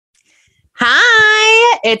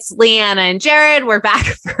It's Leanna and Jared. We're back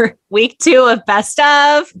for week 2 of Best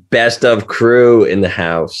Of. Best of crew in the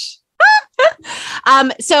house.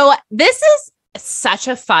 So this is such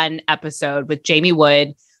a fun episode with Jamie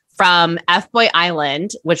Wood from FBOY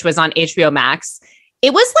Island, which was on HBO Max.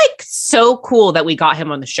 It was like so cool that we got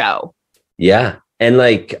him on the show. Yeah. And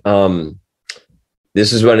like,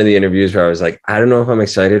 this is one of the interviews where I was like, I don't know if I'm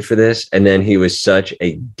excited for this. And then he was such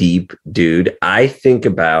a deep dude. I think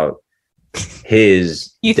about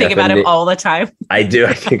his... You think about him all the time? I do.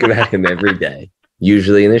 I think about him every day,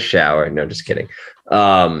 usually in the shower. No, just kidding.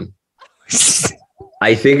 I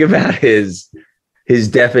think about his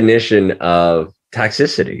definition of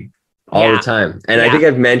toxicity all the time. And I think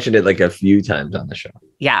I've mentioned it like a few times on the show.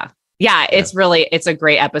 Yeah. It's a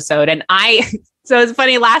great episode. And so it's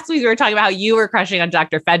funny. Last week we were talking about how you were crushing on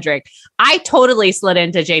Dr. Fedrick. I totally slid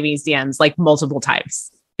into Jamie's DMs like multiple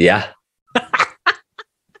times. Yeah.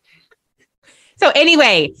 So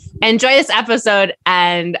anyway, enjoy this episode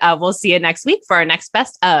and we'll see you next week for our next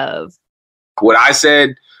Best Of. What I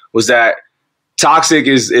said was that toxic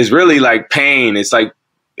is really like pain. It's like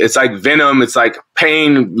venom. It's like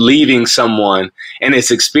pain leaving someone, and it's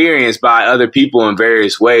experienced by other people in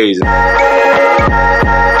various ways.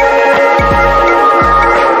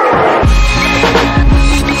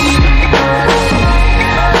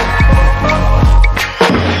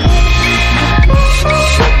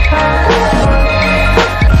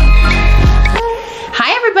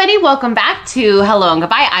 Welcome back to Hello and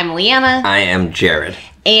Goodbye. I'm Leanna. I am Jared.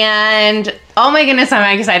 And oh my goodness,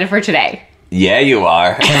 I'm excited for today. Yeah, you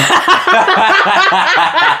are.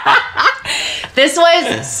 This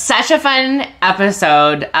was such a fun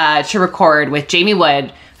episode to record with Jamie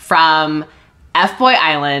Wood from FBOY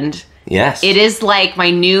Island. Yes. It is like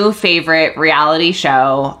my new favorite reality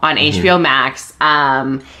show on HBO Max.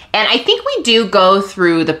 And I think we do go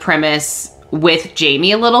through the premise with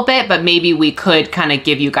Jamie a little bit, but maybe we could kind of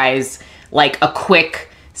give you guys like a quick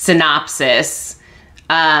synopsis.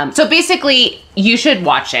 So basically you should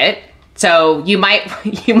watch it. So you might,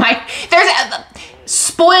 there's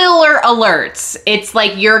spoiler alerts. It's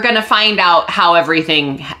like, you're going to find out how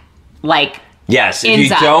everything like, yes. If you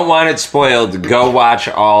don't want it spoiled, go watch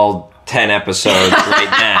all 10 episodes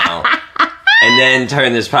right now. And then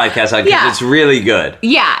turn this podcast on because it's really good.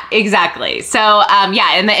 Yeah, exactly. So,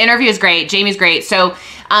 and the interview is great. Jamie's great. So,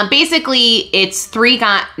 basically, it's 3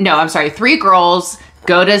 girls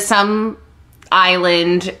go to some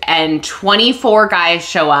island and 24 guys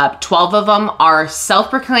show up. 12 of them are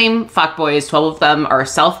self-proclaimed fuckboys. 12 of them are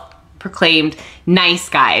self-proclaimed nice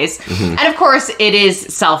guys. Mm-hmm. And of course it is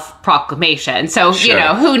self-proclamation. So, you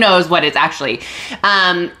know, who knows what it's actually.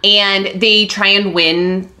 And they try and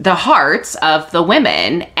win the hearts of the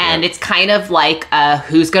women. And it's kind of like,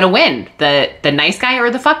 who's going to win? The nice guy or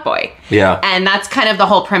the fuckboy? Yeah. And that's kind of the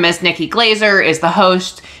whole premise. Nikki Glazer is the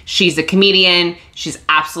host. She's a comedian. She's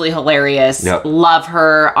absolutely hilarious. Yep. Love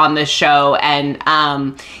her on this show. And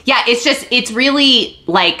it's really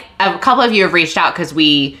like a couple of you have reached out because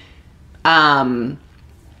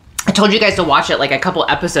I told you guys to watch it like a couple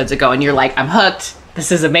episodes ago and you're like, I'm hooked.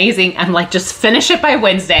 This is amazing. I'm like, just finish it by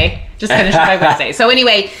Wednesday. So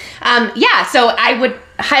anyway, so I would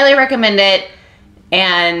highly recommend it.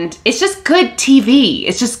 And it's just good TV.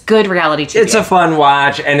 It's just good reality TV. It's a fun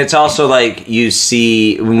watch. And it's also like you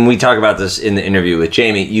see, when we talk about this in the interview with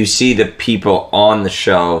Jamie, you see the people on the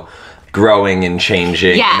show growing and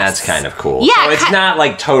changing. Yes. And that's kind of cool. Yeah, so it's not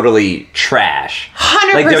like totally trash.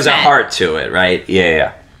 100%. Like there's a heart to it, right?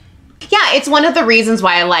 Yeah. Yeah, it's one of the reasons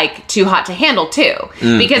why I like Too Hot to Handle too.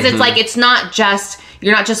 Because it's like, it's not just...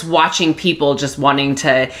 You're not just watching people just wanting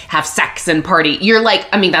to have sex and party. You're like,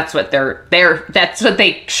 I mean, that's what that's what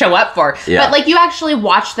they show up for. Yeah. But like, you actually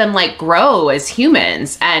watch them like grow as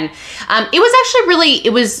humans. And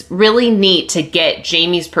it was really neat to get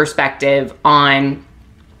Jamie's perspective on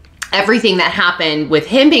everything that happened with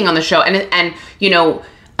him being on the show and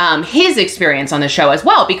his experience on the show as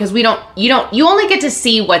well, because you only get to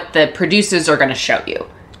see what the producers are going to show you.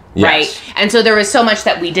 Yes. Right. And so there was so much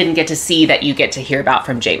that we didn't get to see that you get to hear about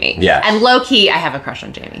from Jamie. Yeah. And low key, I have a crush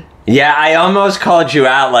on Jamie. Yeah, I almost called you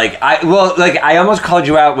out. I almost called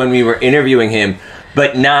you out when we were interviewing him,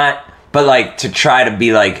 but to try to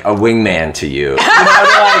be like a wingman to you.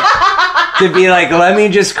 To be like, let me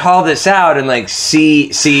just call this out and like see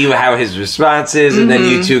how his response is, and then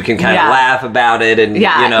you two can kind of laugh about it and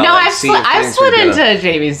I've slid into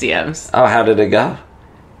Jamie's DMs. Oh, how did it go?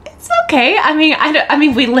 It's okay. I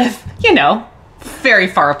mean, we live, very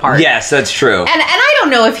far apart. Yes, that's true. And I don't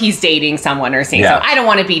know if he's dating someone or seeing someone. I don't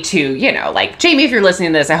want to be too, like, Jamie, if you're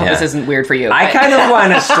listening to this, I hope this isn't weird for you. I kind of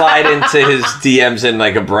want to slide into his DMs in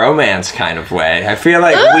like a bromance kind of way. I feel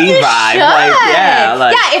like we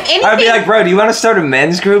vibe. If anything, I'd be like, bro, do you want to start a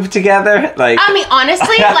men's group together? Like, I mean,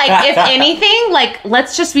 honestly, like, if anything, like,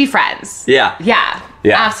 let's just be friends. Yeah.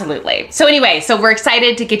 Yeah, absolutely. So anyway, we're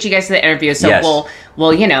excited to get you guys to the interview. So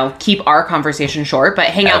we'll keep our conversation short, but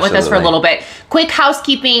hang out with us for a little bit. Quick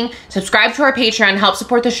housekeeping, subscribe to our Patreon, help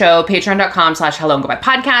support the show, patreon.com/Hello and Goodbye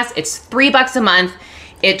Podcast. It's $3 a month.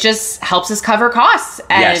 It just helps us cover costs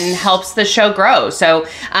and helps the show grow. So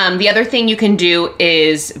the other thing you can do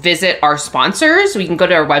is visit our sponsors. You can go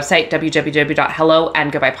to our website,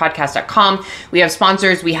 www.helloandgoodbyepodcast.com. We have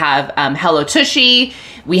sponsors. We have Hello Tushy.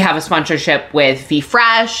 We have a sponsorship with Be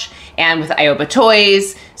Fresh and with Ioba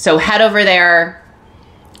Toys. So head over there.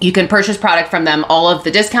 You can purchase product from them. All of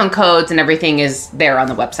the discount codes and everything is there on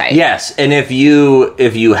the website. Yes, and if you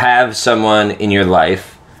have someone in your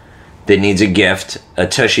life that needs a gift, a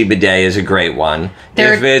Tushy bidet is a great one.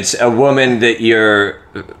 If it's a woman that you're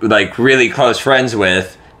like really close friends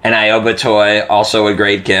with, an Ioba toy, also a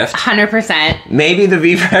great gift. 100%. Maybe the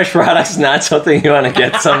V-Fresh product's not something you want to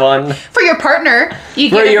get someone. For your partner. If you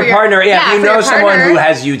know someone who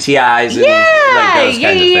has UTIs and like those kinds of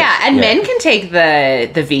things. And men can take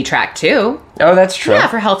the V-Track too. Oh, that's true. Yeah,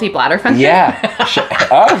 for healthy bladder function. Yeah.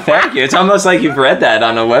 Oh, thank you. It's almost like you've read that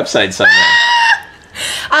on a website somewhere.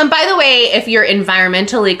 By the way, if you're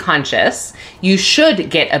environmentally conscious, you should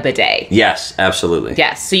get a bidet. Yes, absolutely.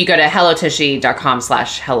 Yes, so you go to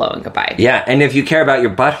hellotushy.com/hello and goodbye. Yeah, and if you care about your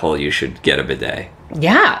butthole, you should get a bidet.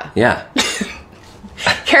 Yeah. Yeah.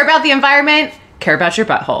 Care about the environment, care about your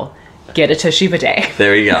butthole. Get a Tushy bidet.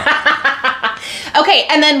 There you go. Okay,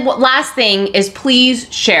 and then last thing is please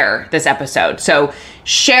share this episode. So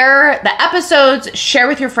share the episodes, share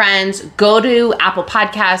with your friends, go to Apple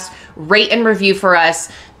Podcasts, rate and review for us.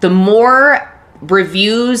 The more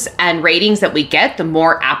reviews and ratings that we get, the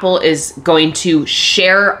more Apple is going to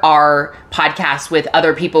share our podcast with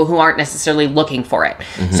other people who aren't necessarily looking for it.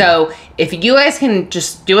 Mm-hmm. So if you guys can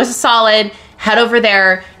just do us a solid, head over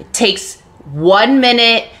there. It takes 1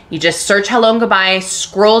 minute. You just search Hello and Goodbye,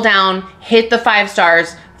 scroll down, hit the 5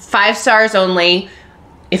 stars, 5 stars only.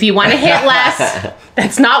 If you want to hit less,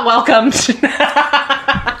 that's not welcomed.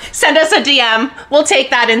 Send us a DM. We'll take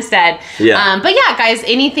that instead. Yeah. But yeah, guys,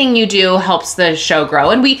 anything you do helps the show grow.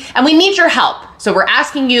 And we need your help. So we're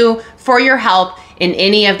asking you for your help in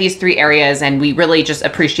any of these 3 areas. And we really just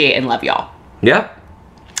appreciate and love y'all. Yeah.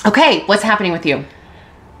 Okay, what's happening with you?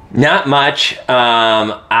 Not much.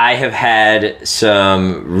 I have had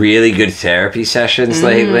some really good therapy sessions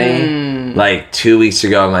lately. Like 2 weeks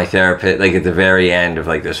ago, my therapist, like at the very end of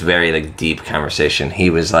like this very like deep conversation, he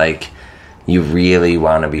was like, "You really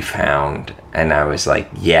want to be found?" And I was like,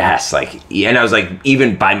 "Yes." Like, and I was like,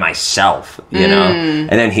 even by myself, you know? And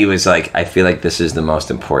then he was like, "I feel like this is the most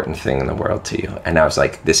important thing in the world to you." And I was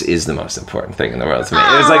like, "This is the most important thing in the world to me."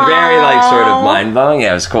 It was like very like sort of mind blowing.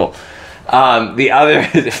 Yeah, it was cool. The other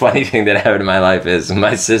funny thing that happened in my life is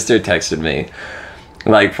my sister texted me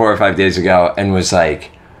like 4 or 5 days ago and was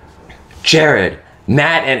like, "Jared,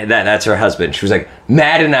 Matt," and that's her husband. She was like,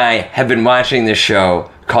 "Matt and I have been watching this show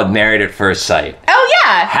called Married at First Sight. Oh,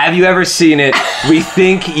 yeah. Have you ever seen it? We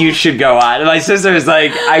think you should go on." And my sister was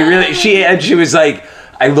like, she was like,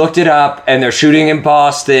 "I looked it up and they're shooting in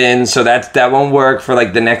Boston, so that won't work for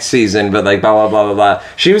like the next season, but like blah, blah, blah, blah, blah."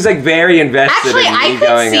 She was like very invested in me going on. Actually,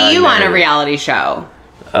 I could see you on a reality show.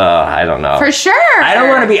 I don't know. For sure. I don't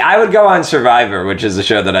want to be, I would go on Survivor, which is a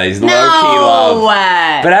show that I low-key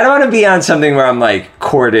love. But I don't want to be on something where I'm like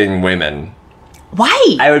courting women.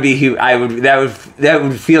 Why? That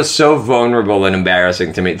would feel so vulnerable and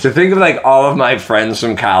embarrassing to me. To think of like all of my friends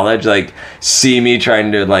from college, like see me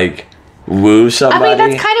trying to like woo somebody. I mean,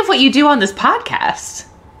 that's kind of what you do on this podcast.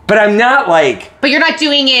 But I'm not like... But you're not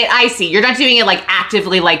doing it, I see. You're not doing it like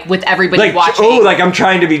actively like with everybody like, watching. Oh, like I'm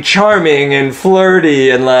trying to be charming and flirty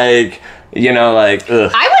and like, you know, like,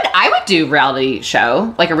 ugh. I would do reality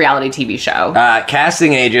show, like a reality TV show.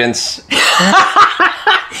 Casting agents.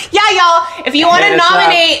 Yeah, y'all, if you want to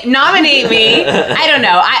nominate me. I don't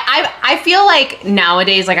know. I feel like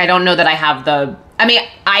nowadays, like I don't know that I have the... I mean,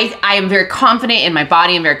 I am very confident in my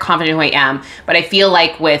body. I'm very confident in who I am. But I feel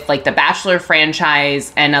like with like the Bachelor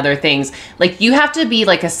franchise and other things, like you have to be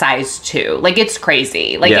like a size 2. Like it's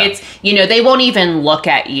crazy. Like it's, you know, they won't even look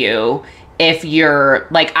at you if you're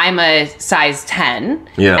like, I'm a size 10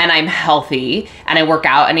 and I'm healthy and I work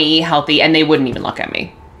out and I eat healthy and they wouldn't even look at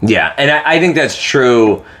me. Yeah. And I think that's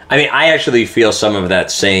true. I mean, I actually feel some of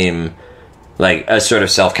that same like a sort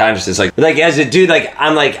of self-consciousness. Like as a dude, like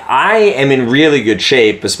I'm like, I am in really good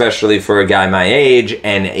shape, especially for a guy my age,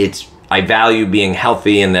 and I value being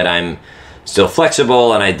healthy and that I'm still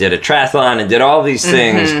flexible, and I did a triathlon and did all these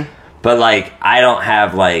things, but like I don't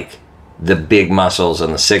have like the big muscles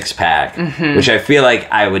and the six pack, which I feel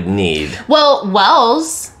like I would need. Well,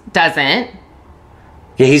 Wells doesn't.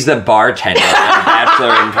 Yeah, he's the bartender on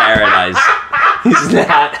Bachelor in Paradise. He's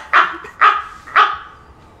not.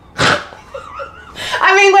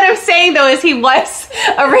 I mean, what I'm saying though is he was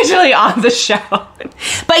originally on the show.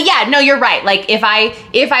 But yeah, no, you're right. Like if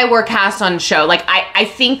I were cast on a show, like I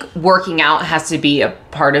think working out has to be a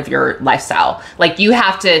part of your lifestyle. Like you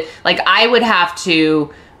have to, like I would have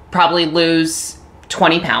to probably lose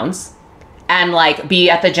 20 pounds and like be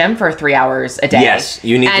at the gym for 3 hours a day. Yes,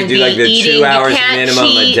 you need to do like the 2 hours minimum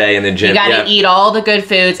a day in the gym. You gotta eat all the good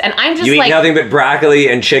foods. And I'm just you eat nothing but broccoli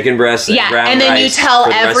and chicken breasts and brown rice. And then you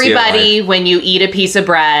tell everybody when you eat a piece of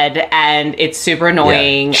bread and it's super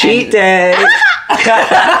annoying. Yeah. Cheat day.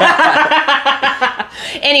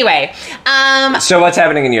 Anyway. So what's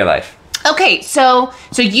happening in your life? Okay, so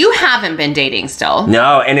you haven't been dating still.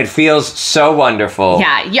 No, and it feels so wonderful.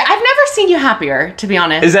 Yeah, I've never seen you happier, to be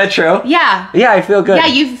honest. Is that true? Yeah. Yeah, I feel good. Yeah,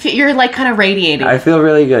 you're like kind of radiating. I feel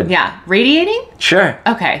really good. Yeah. Radiating? Sure.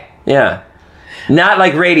 Okay. Yeah. Not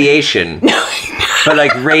like radiation, but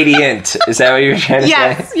like radiant. Is that what you're trying to say?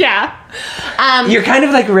 Yes, yeah. You're kind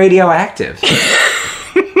of like radioactive.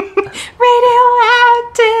 Radioactive.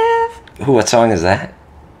 Ooh, what song is that?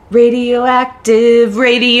 Radioactive,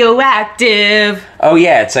 radioactive. Oh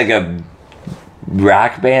yeah, it's like a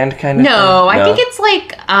rock band kind of thing? No, I think it's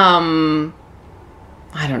like,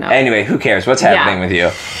 I don't know. Anyway, who cares? What's happening with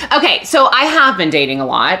you? Okay, so I have been dating a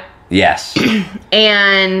lot. Yes.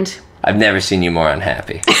 And I've never seen you more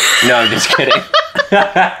unhappy. No, I'm just kidding.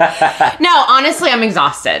 No, honestly, I'm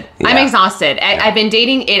exhausted. Yeah. I'm exhausted. I've been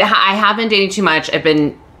dating, I have been dating too much. I've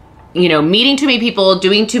been, meeting too many people,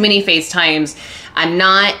 doing too many FaceTimes. I'm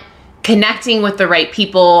not connecting with the right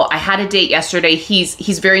people. I had a date yesterday.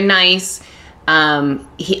 He's very nice. I'm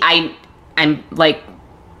like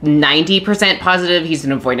 90% positive he's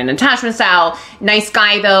an avoidant attachment style. Nice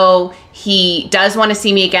guy though. He does want to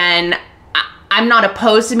see me again. I'm not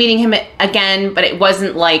opposed to meeting him again, but it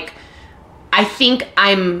wasn't like, I think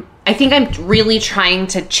I'm really trying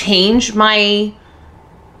to change my,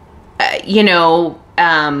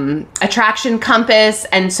 attraction compass.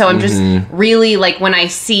 And so I'm just really like, when I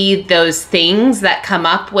see those things that come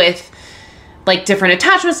up with like different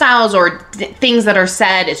attachment styles or things that are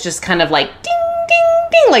said, it's just kind of like ding, ding,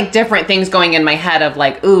 ding, like different things going in my head of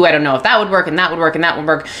like, ooh, I don't know if that would work and that would work and that would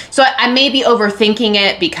work. So I may be overthinking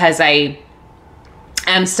it because I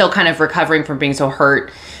am still kind of recovering from being so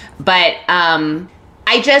hurt. But I don't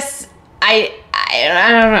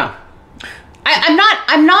know.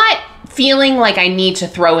 I'm not feeling like I need to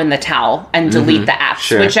throw in the towel and delete the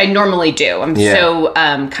apps, which I normally do. I'm so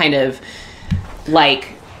kind of like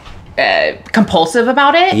compulsive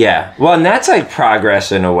about it. Yeah. Well, and that's like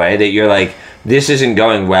progress in a way that you're like, this isn't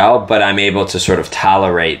going well, but I'm able to sort of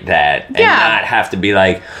tolerate that and not have to be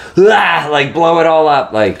like, like blow it all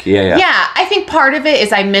up. Like, Yeah, I think part of it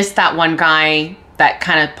is I missed that one guy that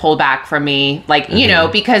kind of pulled back from me, like,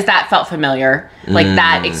 because that felt familiar, like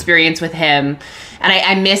that experience with him. And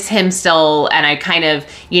I miss him still. And I kind of,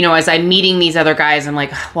 as I'm meeting these other guys, I'm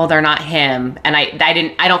like, well, they're not him. And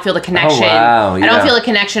I don't feel the connection. Oh, wow. Yeah. I don't feel the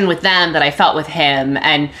connection with them that I felt with him.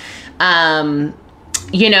 And,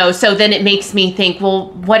 so then it makes me think,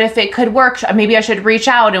 well, what if it could work? Maybe I should reach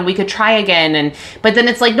out and we could try again. But then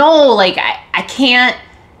it's like, no, like I can't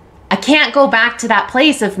go back to that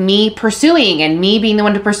place of me pursuing and me being the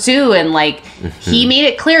one to pursue. And like, he made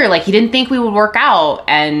it clear, like he didn't think we would work out.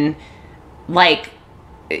 And like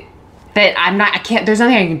that there's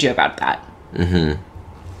nothing I can do about that. So yeah,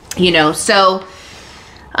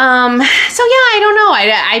 I don't know.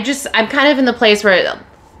 I'm kind of in the place where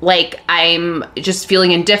like, I'm just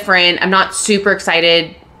feeling indifferent. I'm not super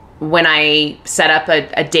excited when I set up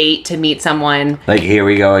a date to meet someone. Like, here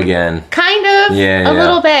we go again. Kind of. A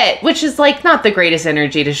little bit, which is like not the greatest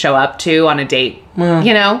energy to show up to on a date,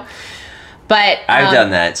 But I've done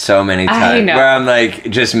that so many times where I'm like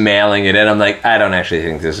just mailing it in. I'm like, I don't actually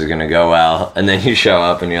think this is going to go well. And then you show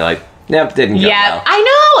up and you're like, nope, didn't go well. Yeah, I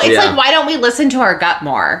know. It's like, why don't we listen to our gut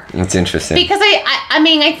more? That's interesting. Because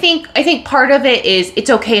I think part of it is it's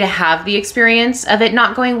okay to have the experience of it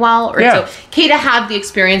not going well, or it's okay to have the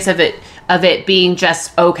experience of it being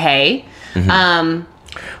just okay. Well,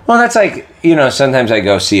 that's like, sometimes I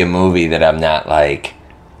go see a movie that I'm not like,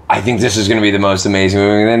 I think this is going to be the most amazing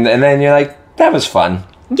movie. And then you're like, that was fun.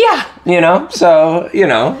 Yeah. So,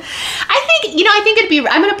 I think think it'd be,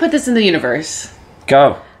 I'm going to put this in the universe.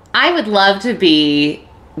 Go. I would love to be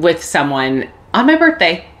with someone on my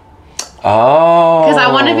birthday. Oh. Because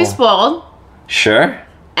I want to be spoiled. Sure.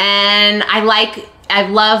 And I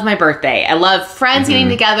love my birthday. I love friends getting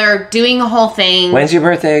together, doing the whole thing. When's your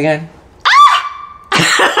birthday again?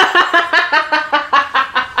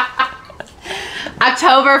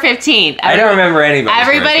 October 15th. I don't remember anybody's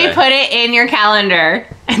Everybody birthday. put it in your calendar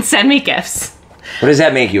and send me gifts. What does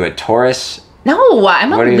that make you, a Taurus? No,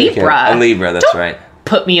 I'm a What are you Libra. A Libra, that's Don't right.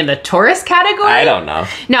 Put me in the Taurus category? I don't know.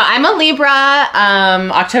 No, I'm a Libra.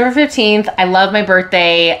 October 15th. I love my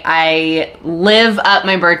birthday. I live up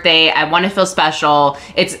my birthday. I want to feel special.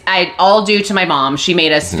 It's all due to my mom. She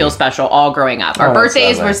made us feel special all growing up. Our Oh, that's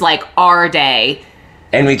birthdays lovely. was like our day.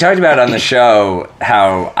 And we talked about on the show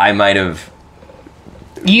how I might have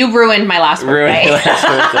You ruined my last ruined birthday. your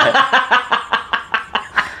last birthday.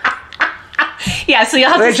 Yeah, so you'll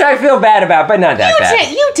have Which to. I feel bad about, but not that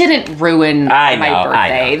bad. You didn't ruin I my know,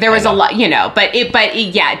 birthday. There was I a know. lot, but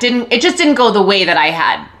it just didn't go the way that I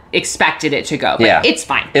had expected it to go. But Yeah. it's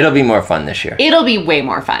fine. It'll be more fun this year. It'll be way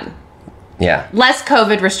more fun. Yeah. Less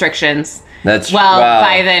COVID restrictions. That's Well,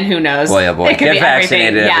 by then, who knows? Boy, oh boy. It could Get be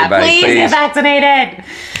vaccinated, everything. Yeah, everybody, please get please. vaccinated.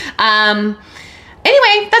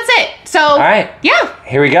 Anyway, that's it. So, All right. Yeah,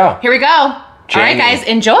 Here we go. here we go. All right, Jamie. guys,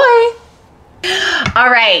 enjoy. All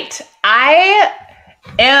right. I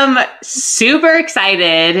am super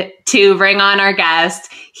excited to bring on our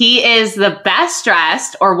guest. He is the best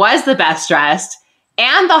dressed, or was the best dressed,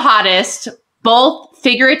 and the hottest, both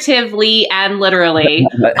figuratively and literally,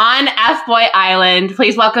 on FBOY Island.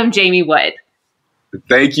 Please welcome Jamie Wood.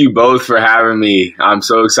 Thank you both for having me. I'm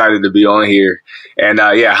so excited to be on here. And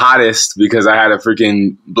hottest because I had a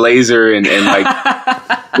freaking blazer and like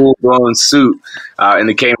full blown suit in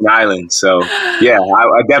the Cayman Islands. So yeah,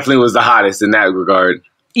 I definitely was the hottest in that regard.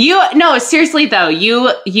 No, seriously though,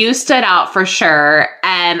 you stood out for sure.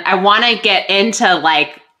 And I want to get into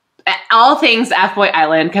like all things FBOY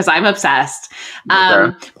Island because I'm obsessed.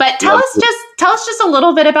 Okay. But tell us just a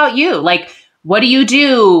little bit about you. Like, what do you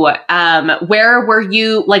do? Where were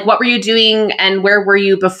you? Like, what were you doing? And where were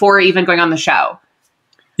you before even going on the show?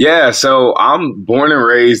 Yeah, so I'm born and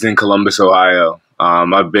raised in Columbus, Ohio.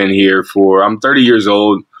 I've been here I'm 30 years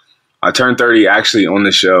old. I turned 30 actually on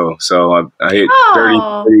the show. So I hit 30.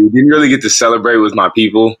 Didn't really get to celebrate with my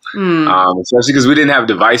people, especially because we didn't have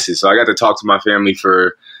devices. So I got to talk to my family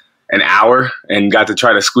for an hour and got to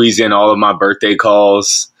try to squeeze in all of my birthday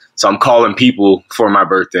calls. So I'm calling people for my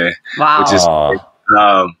birthday, Wow. which is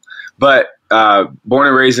born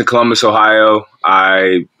and raised in Columbus, Ohio.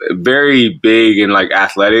 I very big in like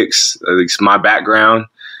athletics. It's my background.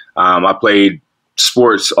 I played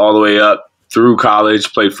sports all the way up through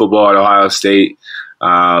college. Played football at Ohio State.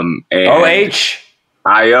 And OH.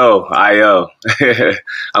 IO.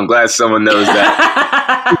 I'm glad someone knows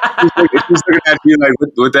that. It's just looking at you like,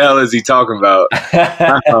 what the hell is he talking about?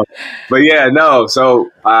 But yeah, no. So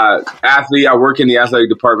athlete, I work in the athletic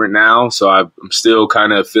department now. So I'm still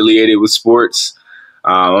kind of affiliated with sports.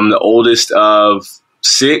 I'm the oldest of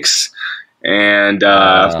 6. And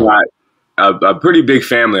I've got a pretty big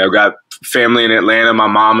family. I've got family in Atlanta. My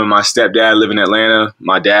mom and my stepdad live in Atlanta.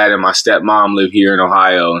 My dad and my stepmom live here in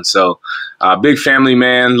Ohio. And so big family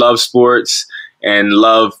man, love sports and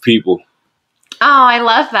love people. Oh, I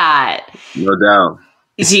love that. No doubt.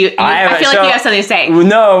 I feel like you have something to say.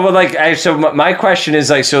 No, well, so my question is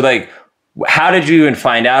like, how did you even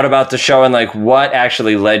find out about the show, and like what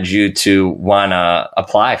actually led you to want to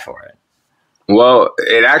apply for it? Well,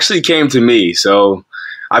 it actually came to me. So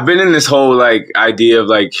I've been in this whole like idea of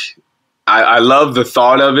like, I love the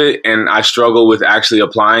thought of it and I struggle with actually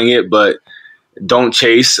applying it, but don't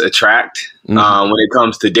chase, attract. When it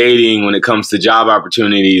comes to dating, when it comes to job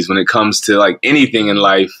opportunities, when it comes to like anything in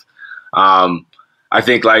life, I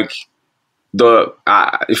think like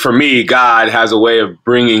for me, God has a way of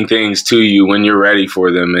bringing things to you when you're ready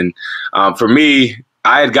for them. And for me,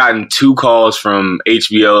 I had gotten 2 calls from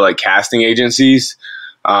HBO like casting agencies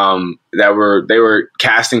they were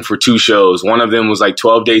casting for 2 shows. One of them was like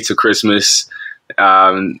 12 Dates of Christmas,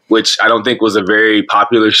 which I don't think was a very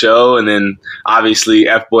popular show. And then obviously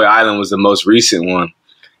FBOY Island was the most recent one.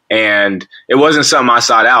 And it wasn't something I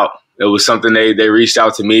sought out. It was something they reached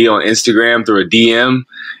out to me on Instagram through a DM.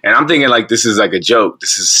 And I'm thinking like, this is like a joke.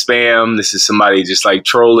 This is spam. This is somebody just like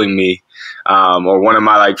trolling me, or one of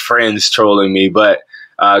my like friends trolling me. But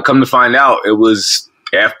come to find out, it was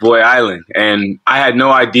FBOY Island. And I had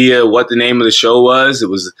no idea what the name of the show was. It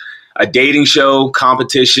was a dating show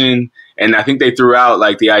competition. And I think they threw out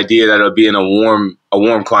like the idea that it would be in a warm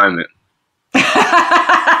climate.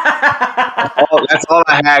 That's all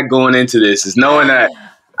I had going into this, is knowing that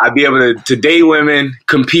I'd be able to date women,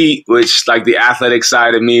 compete, which like the athletic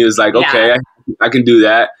side of me was like, okay, I can do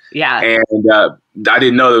that. Yeah. And I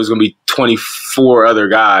didn't know there was going to be 24 other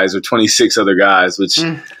guys or 26 other guys, which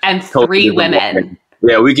and 3 women.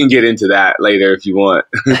 Yeah, we can get into that later if you want.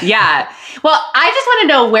 Yeah. Well, I just want to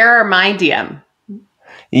know, where are my DM?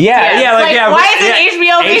 Yeah. Why isn't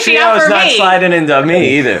HBO reaching out for me? HBO is not sliding into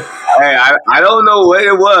me either. Hey, I don't know what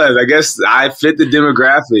it was. I guess I fit the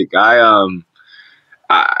demographic. I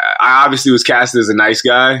obviously was casted as a nice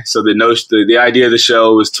guy. So the idea of the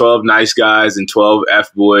show was 12 nice guys and 12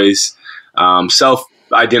 F-boys,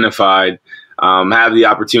 self-identified, have the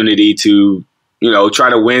opportunity to, try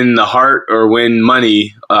to win the heart or win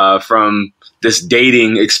money from this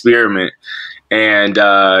dating experiment. And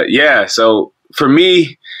so for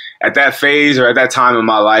me, at that phase or at that time in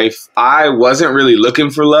my life, I wasn't really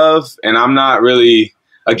looking for love. And I'm not really,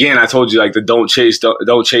 again, I told you, like, the don't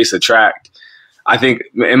chase, attract. I think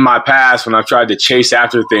in my past, when I've tried to chase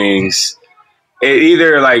after things, it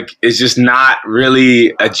either like is just not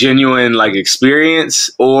really a genuine like experience,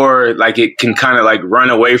 or like it can kind of like run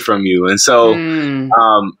away from you. And so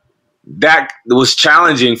that was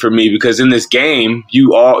challenging for me, because in this game,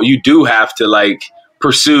 you do have to like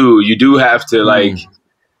pursue, you do have to like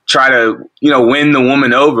try to, win the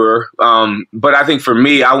woman over. But I think for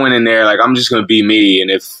me, I went in there like, I'm just going to be me. And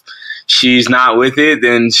if she's not with it,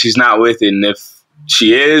 then she's not with it. And if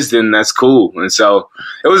she is, then that's cool. And so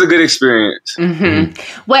it was a good experience.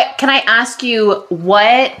 What can I ask you?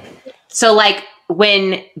 So like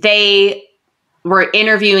when they were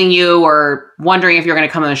interviewing you or wondering if you're going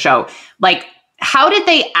to come on the show, like how did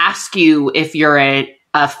they ask you if you're a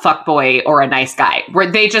fuckboy or a nice guy? Were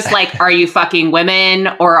they just like, are you fucking women,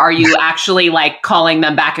 or are you actually like calling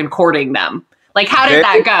them back and courting them? Like, how did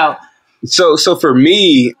that go? So for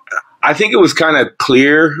me, I think it was kind of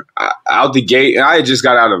clear out the gate. I had just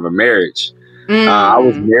got out of a marriage. I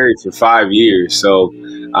was married for 5 years. So,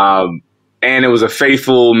 and it was a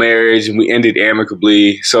faithful marriage, and we ended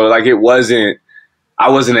amicably. So like, I wasn't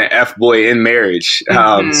an F-boy in marriage.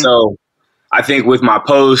 So I think with my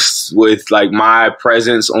posts, with like my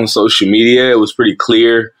presence on social media, it was pretty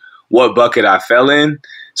clear what bucket I fell in.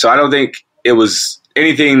 So I don't think it was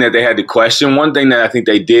anything that they had to question. One thing that I think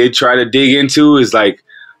they did try to dig into is like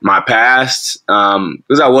my past,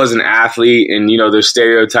 because I was an athlete, and there's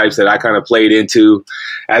stereotypes that I kind of played into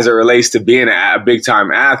as it relates to being a big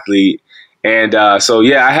time athlete. And so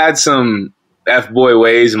I had some F-boy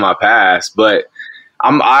ways in my past, but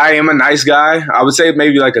I am a nice guy. I would say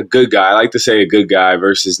maybe like a good guy. I like to say a good guy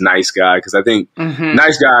versus nice guy, because I think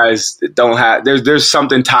nice guys don't have, there's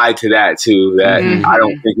something tied to that too that I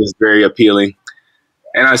don't think is very appealing.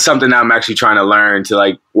 And it's something I'm actually trying to learn to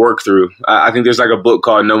like work through. I think there's like a book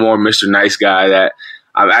called No More Mr. Nice Guy that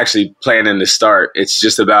I'm actually planning to start. It's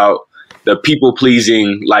just about the people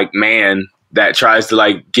pleasing like man that tries to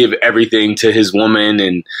like give everything to his woman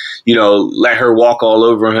and, let her walk all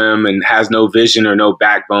over him and has no vision or no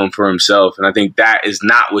backbone for himself. And I think that is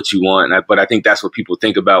not what you want. But I think that's what people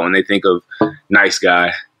think about when they think of nice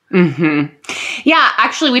guy. Yeah,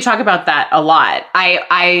 actually, we talk about that a lot.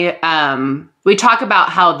 We talk about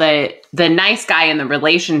how the nice guy in the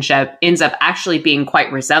relationship ends up actually being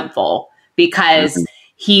quite resentful, because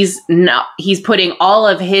he's putting all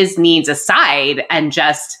of his needs aside and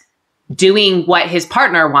just doing what his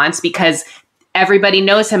partner wants, because everybody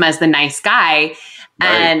knows him as the nice guy. Right.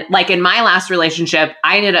 And like in my last relationship,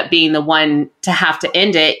 I ended up being the one to have to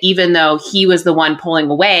end it, even though he was the one pulling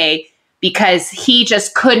away, because he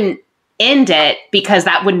just couldn't end it, because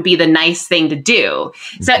that wouldn't be the nice thing to do.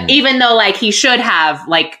 So even though like he should have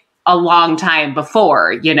like a long time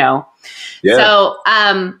before, Yeah. So,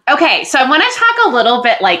 okay. So I want to talk a little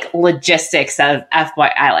bit like logistics of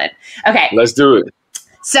FBOY Island. Okay. Let's do it.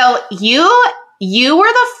 So you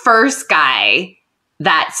were the first guy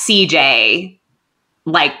that CJ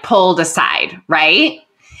like pulled aside, right?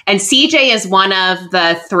 And CJ is one of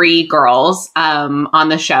the 3 girls on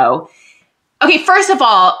the show. Okay, first of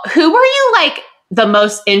all, who were you like the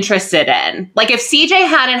most interested in? Like if CJ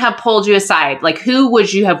hadn't have pulled you aside, like who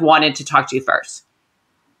would you have wanted to talk to you first?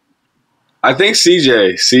 I think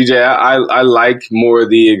CJ. I like more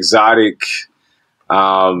the exotic,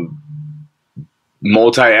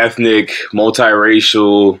 multi-ethnic,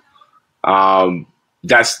 multiracial.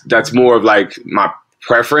 That's more of like my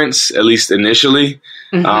preference, at least initially.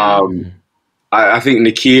 I think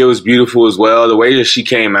Nakia was beautiful as well. The way that she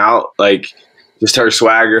came out, like just her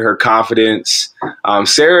swagger, her confidence.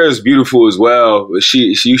 Sarah is beautiful as well.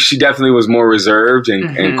 She definitely was more reserved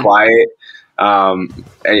and quiet. And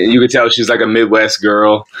you could tell she's like a Midwest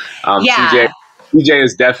girl. CJ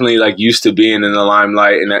is definitely like used to being in the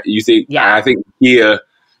limelight, and I think Kia,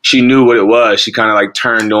 she knew what it was. She kind of like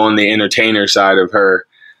turned on the entertainer side of her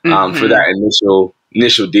for that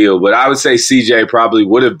initial deal. But I would say CJ probably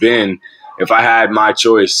would have been, if I had my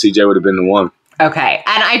choice, CJ would have been the one. Okay,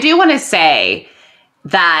 and I do want to say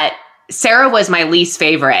that Sarah was my least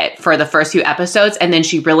favorite for the first few episodes, and then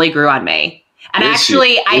she really grew on me. And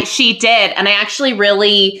she did, and I actually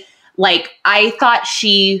really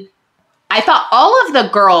I thought all of the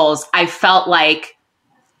girls I felt like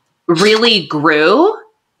really grew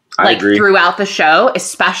throughout the show,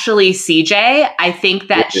 especially CJ. I think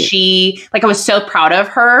that she, I was so proud of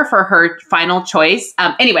her for her final choice.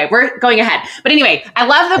 Anyway, we're going ahead. But anyway, I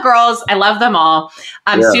love the girls. I love them all.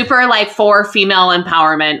 I'm super for female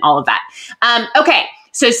empowerment, all of that. Okay,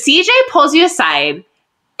 so CJ pulls you aside,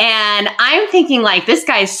 and I'm thinking this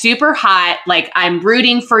guy is super hot. I'm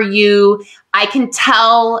rooting for you. I can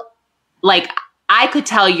tell, I could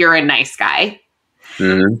tell you're a nice guy.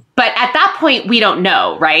 Mm-hmm. But at that point, we don't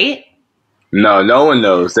know, right? No one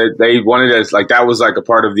knows. They wanted us, that was a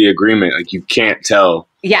part of the agreement. You can't tell.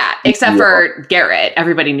 Yeah, except for Garrett.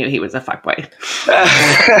 Everybody knew he was a fuckboy.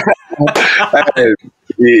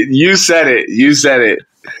 You said it. You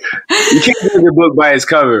can't judge a book by its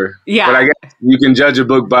cover. Yeah. But I guess you can judge a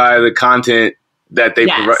book by the content that they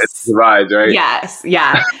provide, right? Yes,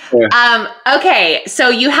 yeah. Okay, so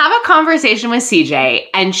you have a conversation with CJ,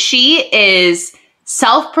 and she is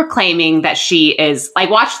self-proclaiming that she is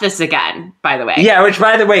watch this again, by the way. Yeah, which,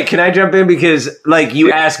 by the way, can I jump in, because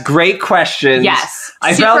you asked great questions. Yes,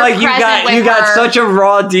 I felt like you got such a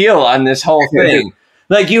raw deal on this whole thing.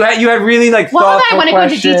 You had really thoughtful I want to go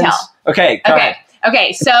into detail. Okay.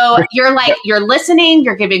 Okay, so you're listening,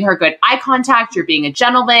 you're giving her good eye contact, you're being a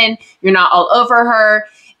gentleman, you're not all over her,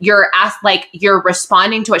 you're you're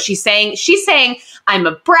responding to what she's saying. She's saying, I'm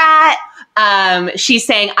a brat. She's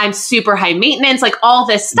saying, I'm super high maintenance, all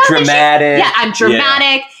this stuff. Dramatic. I'm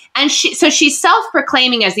dramatic. Yeah. And she's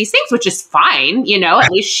self-proclaiming as these things, which is fine,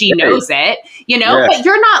 at least she knows it, but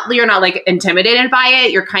you're not intimidated by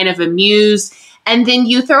it. You're kind of amused. And then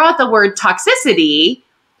you throw out the word toxicity,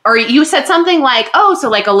 or you said something so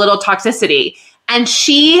a little toxicity, and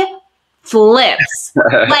she flips.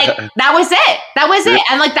 That was it.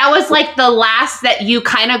 And that was the last that you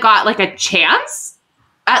kind of got a chance,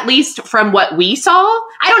 at least from what we saw.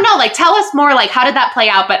 I don't know, tell us more, how did that play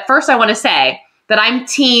out? But first I want to say that I'm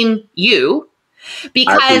team you,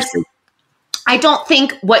 because I don't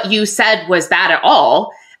think what you said was bad at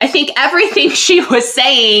all. I think everything she was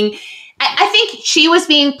saying, I think she was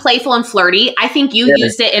being playful and flirty. I think you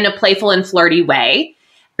used it in a playful and flirty way.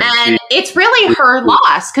 And it's really her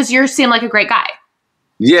loss, because you seem like a great guy.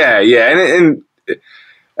 Yeah. And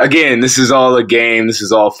again, this is all a game. This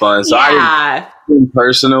is all fun. So I didn't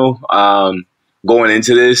personal going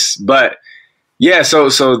into this. But yeah,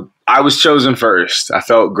 so I was chosen first. I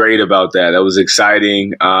felt great about that. That was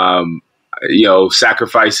exciting.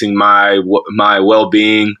 Sacrificing my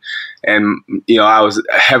well-being. And, I was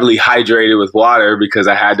heavily hydrated with water because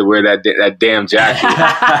I had to wear that damn jacket.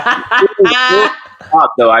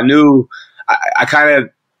 Though I knew I kind of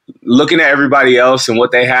looking at everybody else and what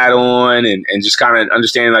they had on and just kind of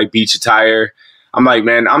understanding beach attire. I'm like,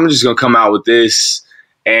 man, I'm just going to come out with this.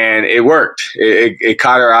 And it worked. It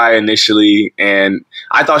caught her eye initially. And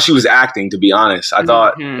I thought she was acting, to be honest. I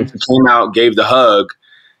thought if she came out, gave the hug,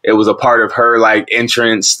 it was a part of her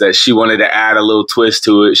entrance that she wanted to add a little twist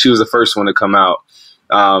to it. She was the first one to come out.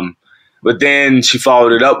 But then she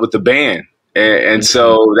followed it up with the band. And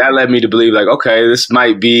so that led me to believe okay,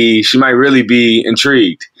 she might really be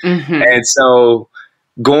intrigued. Mm-hmm. And so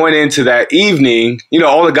going into that evening,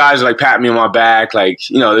 all the guys are patting me on my back,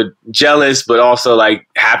 they're jealous, but also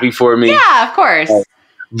happy for me. Yeah, of course.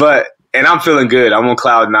 And I'm feeling good. I'm on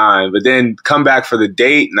cloud 9, but then come back for the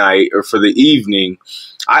date night or for the evening.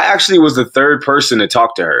 I actually was the third person to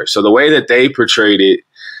talk to her. So the way that they portrayed it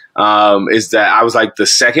is that I was the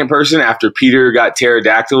second person after Peter got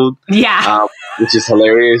pterodactyled. Yeah. Which is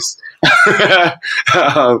hilarious. I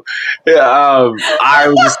was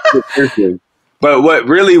just the person. But what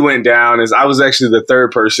really went down is I was actually the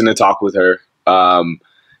third person to talk with her.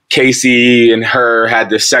 Casey and her had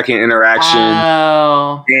the second interaction.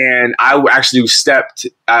 Oh. And I actually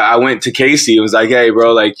I went to Casey and was like, hey,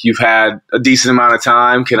 bro, you've had a decent amount of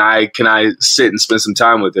time. Can I sit and spend some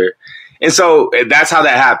time with her? And so that's how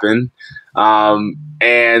that happened.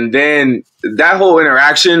 And then that whole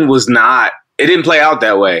interaction it didn't play out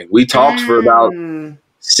that way. We talked for about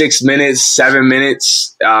 6 minutes, 7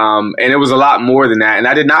 minutes. And it was a lot more than that. And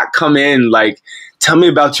I did not come in tell me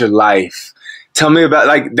about your life. tell me about,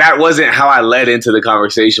 like, that wasn't how I led into the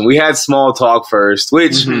conversation. We had small talk first,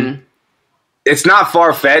 which it's not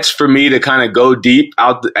far-fetched for me to kind of go deep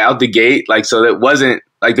out the gate. Like, so that wasn't,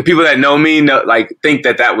 like, the people that know me like think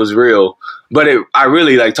that was real. But I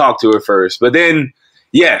really, like, talked to her first. But then,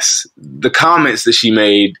 yes, the comments that she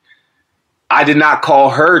made, I did not call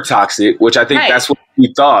her toxic, which I think that's what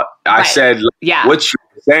she thought. I said, what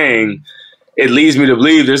you're saying, it leads me to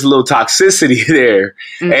believe there's a little toxicity there.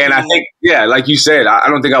 And I think, like you said, I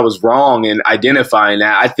don't think I was wrong in identifying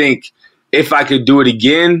that. I think if I could do it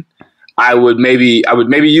again, I would maybe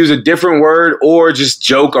use a different word or just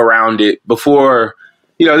joke around it before,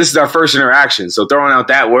 this is our first interaction. So throwing out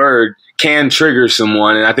that word can trigger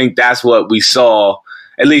someone. And I think that's what we saw,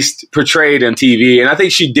 at least portrayed on TV. And I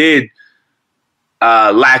think she did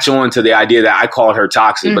latch on to the idea that I called her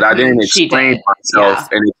toxic, but I didn't explain myself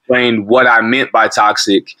and explain what I meant by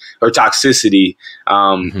toxic or toxicity,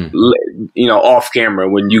 off camera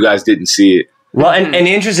when you guys didn't see it. Well, and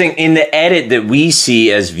interesting, in the edit that we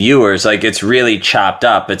see as viewers, like, it's really chopped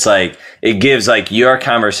up. It's like, it gives, like, your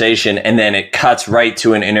conversation, and then it cuts right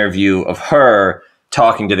to an interview of her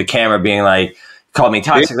talking to the camera, being like, called me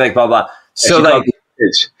toxic, like, blah, blah. So, like,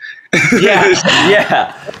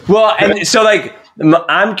 yeah. Well, and so, like,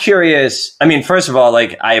 I'm curious. I mean, first of all,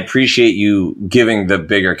 like, I appreciate you giving the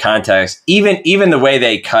bigger context. Even the way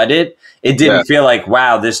they cut it, it didn't feel like,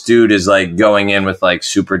 wow, this dude is, like, going in with, like,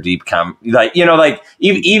 super deep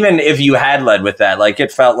even if you had led with that, like,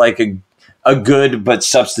 it felt like a good but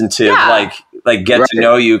substantive, like get to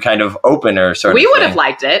know you kind of opener sort of thing. We would have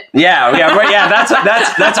liked it. Yeah, right. Yeah,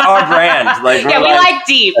 that's our brand. Like, we like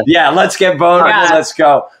deep. Yeah, let's get vulnerable. Yeah. Let's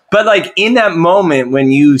go. But, like, in that moment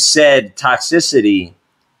when you said toxicity,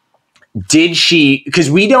 did she,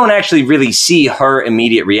 because we don't actually really see her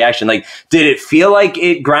immediate reaction. Like, did it feel like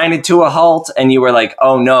it grinded to a halt and you were like,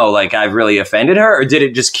 oh no, like, I've really offended her? Or did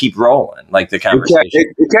it just keep rolling, like, the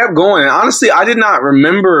conversation? It kept going. And honestly, I did not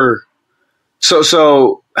remember.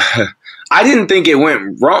 So I didn't think it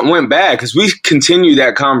went bad because we continued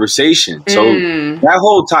that conversation. So that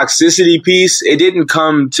whole toxicity piece, it didn't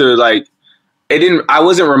come to, like, I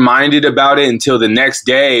wasn't reminded about it until the next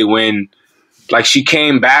day when, like, she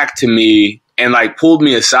came back to me and, like, pulled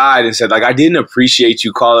me aside and said, like, I didn't appreciate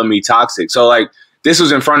you calling me toxic. So, like, this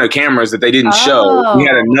was in front of cameras that they didn't show. We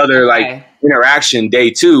had another like interaction day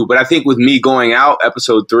 2. But I think with me going out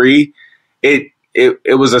episode 3, it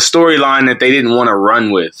was a storyline that they didn't want to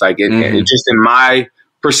run with. Like it just in my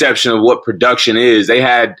perception of what production is, they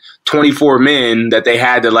had 24 men that they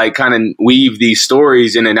had to like kind of weave these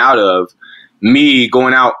stories in and out of. Me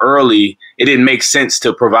going out early, it didn't make sense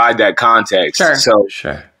to provide that context. Sure. So,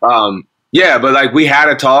 yeah, but like we had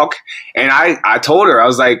a talk and I told her, I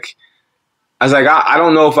was like, I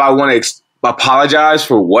don't know if I want to apologize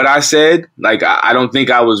for what I said. Like, I don't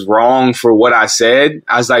think I was wrong for what I said.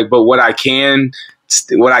 I was like, but what I can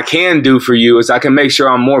do for you is I can make sure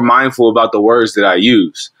I'm more mindful about the words that I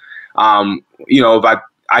use. You know, if I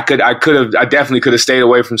definitely could have stayed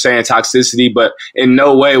away from saying toxicity, but in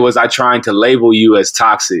no way was I trying to label you as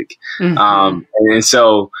toxic. And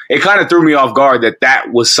so it kind of threw me off guard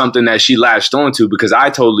that was something that she latched onto because I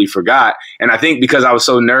totally forgot. And I think because I was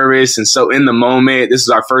so nervous and so in the moment, this is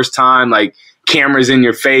our first time, like cameras in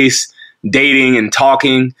your face, dating and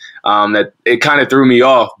talking, that it kind of threw me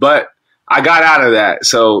off, but I got out of that.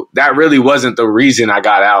 So that really wasn't the reason I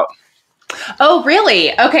got out. Oh,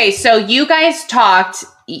 really? Okay. So you guys talked.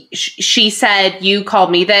 She said you called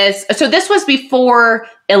me this. So this was before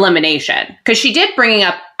elimination because she did bring it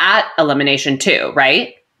up at elimination too,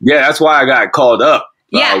 right? Yeah, that's why I got called up.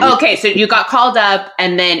 Yeah. Okay. So you got called up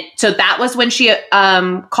and then, so that was when she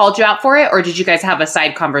called you out for it, or did you guys have a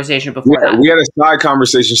side conversation before that? We had a side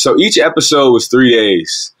conversation. So each episode was 3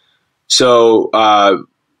 days. So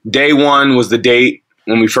day 1 was the date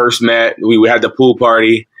when we first met. We had the pool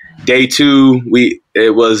party. Day 2,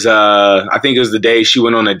 I think it was the day she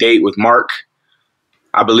went on a date with Mark,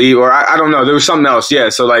 I believe, or I don't know. There was something else. Yeah.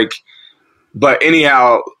 So like, but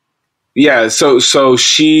anyhow, yeah. So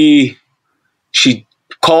she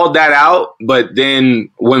called that out. But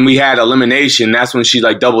then when we had elimination, that's when she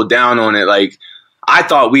like doubled down on it. Like I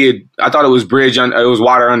thought it was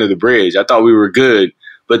water under the bridge. I thought we were good.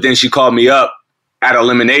 But then she called me up at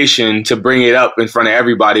elimination to bring it up in front of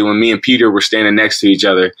everybody when me and Peter were standing next to each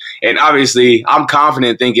other. And obviously I'm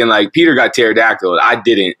confident thinking like Peter got pterodactyl. I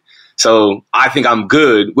didn't. So I think I'm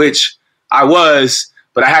good, which I was,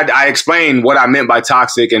 but I explained what I meant by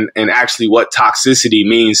toxic and actually what toxicity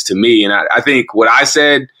means to me. And I think what I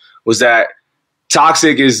said was that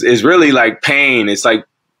toxic is really like pain. It's like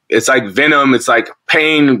it's like venom. It's like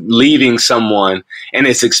pain leaving someone, and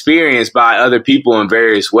it's experienced by other people in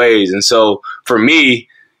various ways. And so for me,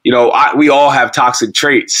 you know, we all have toxic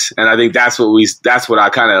traits. And I think that's what I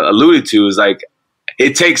kind of alluded to, is like,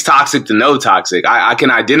 it takes toxic to know toxic. I can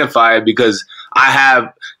identify it because I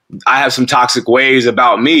have some toxic ways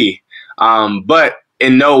about me. But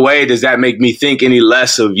in no way does that make me think any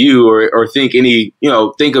less of you or think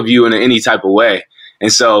of you in any type of way.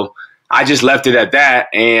 And so I just left it at that,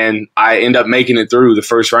 and I end up making it through the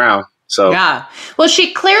first round. So yeah, well,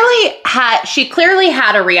 she clearly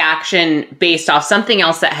had a reaction based off something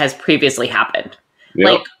else that has previously happened. Yep.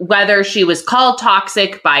 Like whether she was called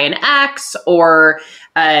toxic by an ex or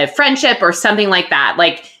a friendship or something like that.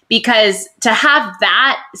 Like, because to have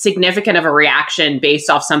that significant of a reaction based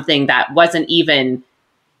off something that wasn't even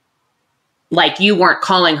like, you weren't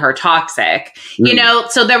calling her toxic, you know?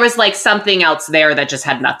 So there was like something else there that just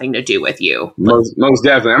had nothing to do with you. Most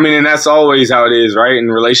definitely. I mean, and that's always how it is, right? In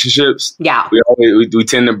relationships. Yeah. We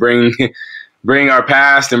tend to bring our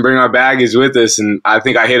past and bring our baggage with us. And I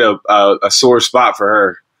think I hit a sore spot for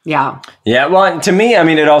her. Yeah. Yeah. Well, to me, I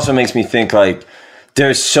mean, it also makes me think like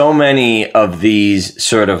there's so many of these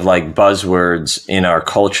sort of like buzzwords in our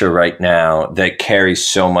culture right now that carry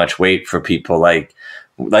so much weight for people. Like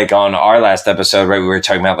on our last episode, right, we were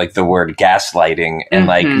talking about like the word gaslighting and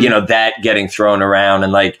like, you know, that getting thrown around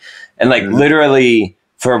and literally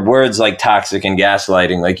for words like toxic and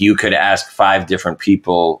gaslighting, like you could ask 5 different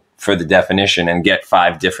people for the definition and get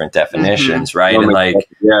 5 different definitions, right? And like,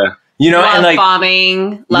 yeah, you know, love and like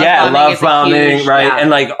bombing, love bombing, huge, right? Yeah.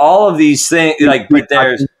 And like all of these things, like, but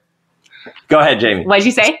there's, go ahead, Jamie. What'd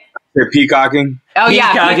you say? They're peacocking. Oh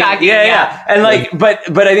yeah, peacocking. Yeah. And like,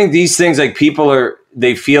 but I think these things, like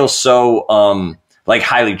they feel so like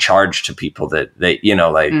highly charged to people that they, you know,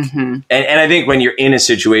 like, and I think when you're in a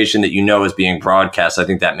situation that you know is being broadcast, I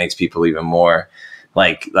think that makes people even more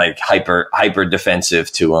like hyper defensive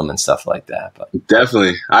to them and stuff like that. But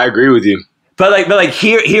definitely, I agree with you. But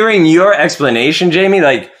hearing your explanation, Jamie,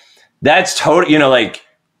 like that's total. You know, like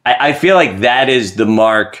I feel like that is the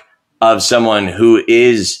mark of someone who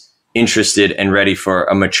is interested and ready for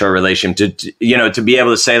a mature relationship to be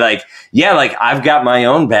able to say like, yeah, like I've got my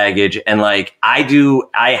own baggage and like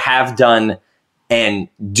I have done and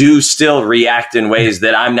do still react in ways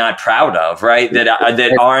that I'm not proud of, right?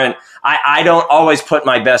 That aren't, I don't always put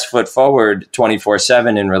my best foot forward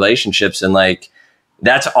 24/7 in relationships. And like,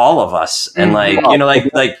 that's all of us. And like, you know,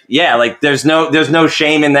 yeah, like there's no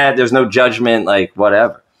shame in that. There's no judgment, like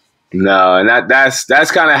whatever. No, and that's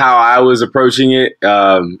kind of how I was approaching it.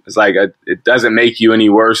 It's like it doesn't make you any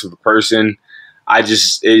worse of a person.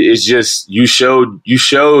 It's just you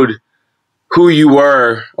showed who you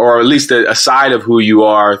were, or at least a side of who you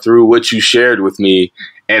are through what you shared with me,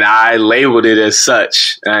 and I labeled it as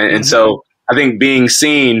such. And so I think being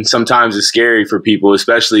seen sometimes is scary for people,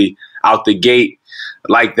 especially out the gate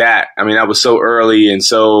like that. I mean, that was so early, and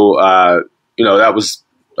so that was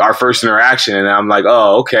our first interaction, and I'm like,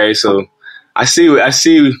 oh, okay, so I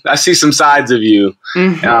see some sides of you.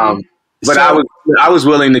 But I was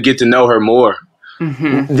willing to get to know her more.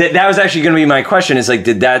 That was actually going to be my question. Is like,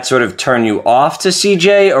 did that sort of turn you off to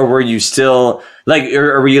CJ, or were you still like,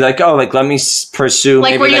 or were you like, oh, like let me pursue,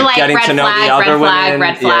 like, maybe, were you like getting to know the other women?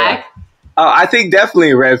 Red flag. Yeah. Oh, I think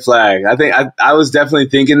definitely a red flag. I think I was definitely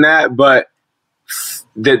thinking that, but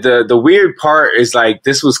the weird part is like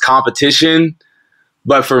this was competition.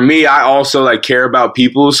 But for me, I also like care about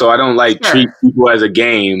people, so I don't like treat people as a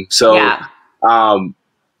game. So,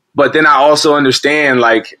 but then I also understand,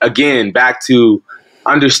 like, again, back to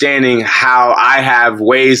understanding how I have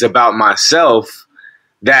ways about myself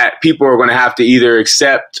that people are going to have to either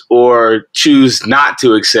accept or choose not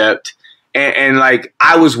to accept. And like,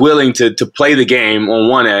 I was willing to play the game on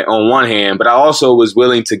one hand, but I also was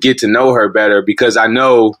willing to get to know her better because I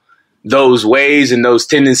know those ways and those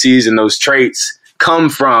tendencies and those traits come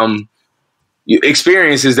from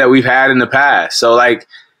experiences that we've had in the past. So like,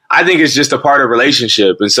 I think it's just a part of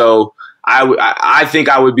relationship. And so I think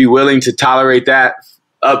I would be willing to tolerate that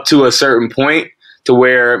up to a certain point to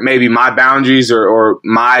where maybe my boundaries or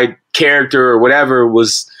my character or whatever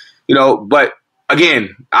was, but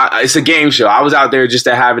again, it's a game show. I was out there just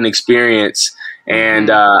to have an experience,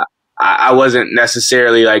 and I wasn't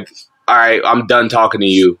necessarily like, all right, I'm done talking to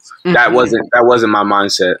you. That wasn't my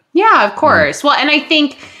mindset. Yeah, of course. Well, and I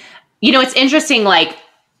think, it's interesting, like,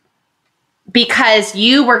 because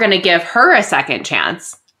you were going to give her a second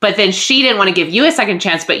chance, but then she didn't want to give you a second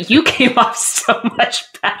chance, but you came off so much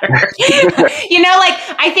better. Like,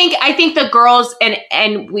 I think the girls,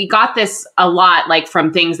 and we got this a lot, like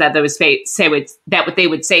from things that they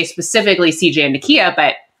would say specifically CJ and Nakia,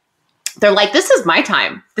 but they're like, this is my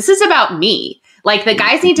time. This is about me. Like the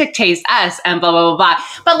guys need to chase us and blah, blah, blah, blah.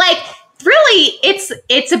 But like, really,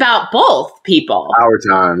 it's about both people. Our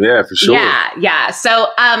time. Yeah, for sure. Yeah. So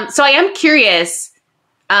I am curious.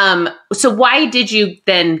 So why did you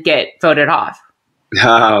then get voted off?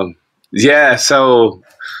 Yeah. So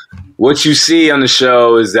what you see on the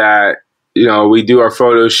show is that, you know, we do our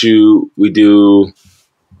photo shoot. We do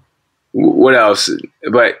what else?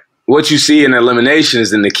 But what you see in elimination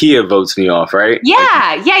is that Nakia votes me off, right?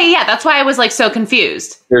 Yeah. That's why I was like so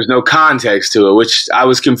confused. There's no context to it, which I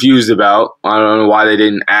was confused about. I don't know why they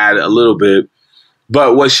didn't add a little bit.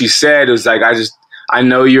 But what she said was like, I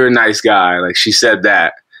know you're a nice guy. Like she said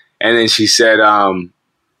that. And then she said,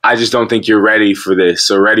 I just don't think you're ready for this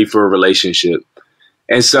or ready for a relationship.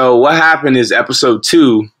 And so what happened is episode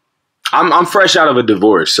 2, I'm fresh out of a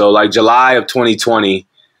divorce. So like July of 2020,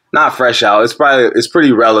 not fresh out. It's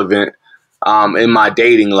pretty relevant in my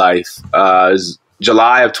dating life.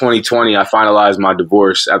 July of 2020, I finalized my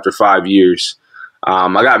divorce after 5 years.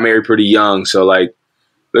 I got married pretty young. So like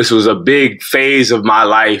this was a big phase of my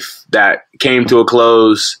life that came to a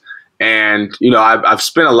close. And, you know, I've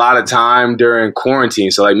spent a lot of time during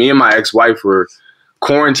quarantine. So like me and my ex-wife were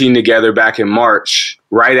quarantined together back in March,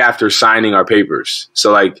 right after signing our papers.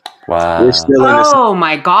 So like, wow. We're still in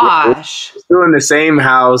my gosh. We're still in the same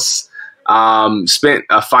house. Spent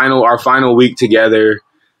our final week together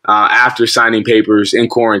after signing papers in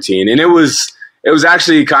quarantine. And it was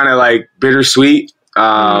actually kind of like bittersweet.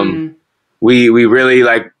 We really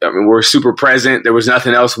we're super present. There was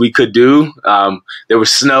nothing else we could do. There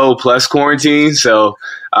was snow plus quarantine. So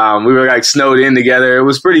we were like snowed in together. It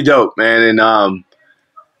was pretty dope, man. And,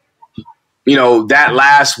 you know, that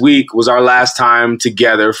last week was our last time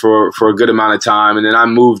together for a good amount of time. And then I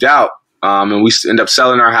moved out and we ended up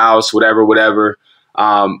selling our house, whatever.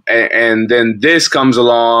 And then this comes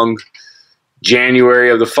along January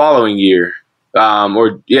of the following year,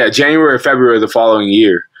 January or February of the following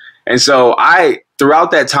year. And so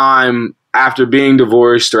throughout that time, after being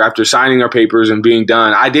divorced or after signing our papers and being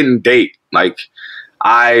done, I didn't date. Like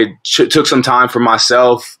I took some time for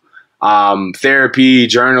myself, therapy,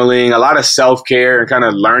 journaling, a lot of self-care and kind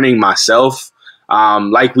of learning myself.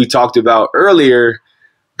 Like we talked about earlier,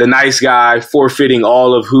 the nice guy forfeiting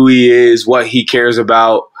all of who he is, what he cares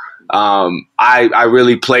about. I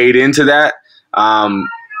really played into that. And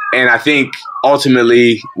I think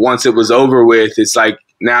ultimately once it was over with, it's like,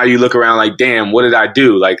 now you look around like, damn, what did I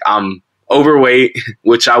do? Like I'm overweight,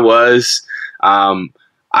 which I was.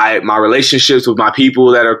 My relationships with my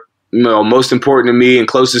people that are, you know, most important to me and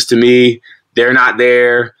closest to me, they're not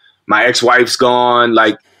there. My ex-wife's gone.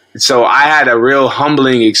 Like, so I had a real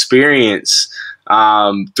humbling experience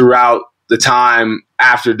throughout the time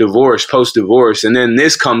after divorce, post-divorce. And then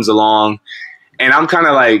this comes along and I'm kind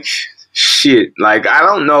of like, shit, like, I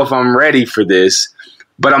don't know if I'm ready for this.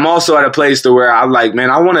 But I'm also at a place to where I'm like,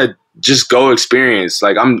 man, I want to just go experience.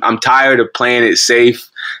 Like, I'm tired of playing it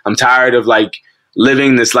safe. I'm tired of like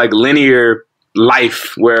living this like linear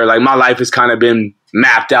life where like my life has kind of been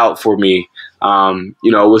mapped out for me,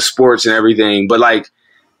 you know, with sports and everything. But like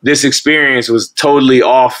this experience was totally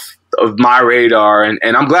off of my radar. And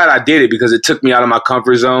I'm glad I did it because it took me out of my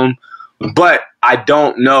comfort zone. But I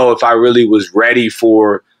don't know if I really was ready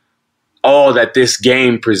for all that this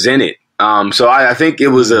game presented. So I think it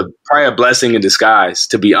was probably a blessing in disguise,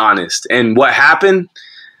 to be honest. And what happened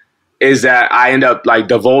is that I end up like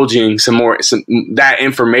divulging that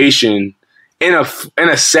information in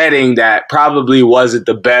a setting that probably wasn't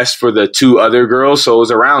the best for the 2 other girls. So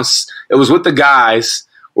it was with the guys.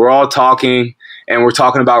 We're all talking and we're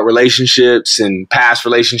talking about relationships and past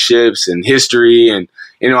relationships and history. And,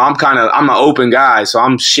 you know, I'm an open guy, so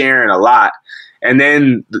I'm sharing a lot. And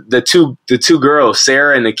then the two girls,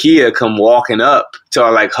 Sarah and Nakia, come walking up to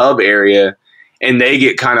our like hub area and they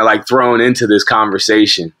get kind of like thrown into this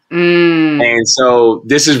conversation. And so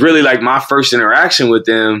this is really like my first interaction with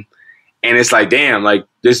them. And it's like, damn, like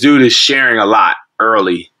this dude is sharing a lot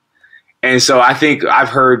early. And so I think I've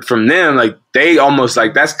heard from them, like they almost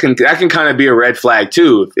like that can kind of be a red flag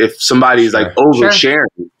too. If somebody's like oversharing.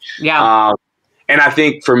 Sure. Yeah. And I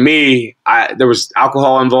think for me, there was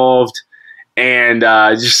alcohol involved. And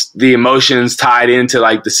just the emotions tied into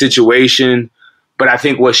like the situation. But I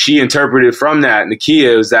think what she interpreted from that,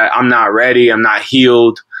 Nakia, is that I'm not ready, I'm not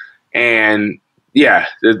healed. And yeah,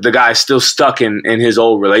 the guy's still stuck in his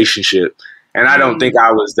old relationship. And I don't think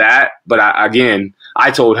I was that. But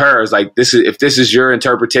I told her, I was like, if this is your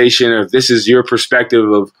interpretation, or if this is your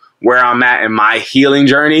perspective of where I'm at in my healing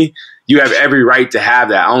journey, you have every right to have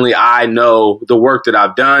that. Only I know the work that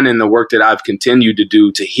I've done and the work that I've continued to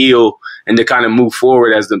do to heal and to kind of move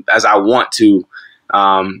forward as I want to,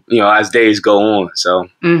 as days go on. So,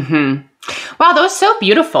 Wow, that was so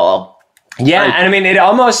beautiful. Yeah, and I mean, it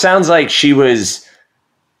almost sounds like she was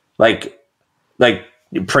like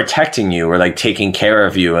protecting you or like taking care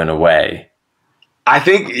of you in a way. I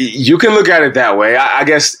think you can look at it that way. I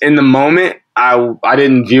guess in the moment, I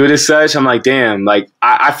didn't view it as such. I'm like, damn, like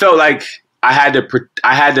I felt like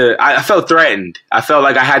I felt threatened. I felt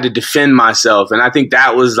like I had to defend myself. And I think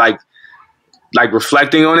that was like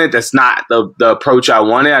reflecting on it, that's not the approach I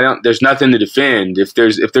wanted. There's nothing to defend. If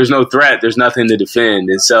there's no threat, there's nothing to defend.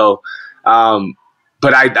 And so,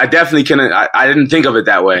 but I definitely I didn't think of it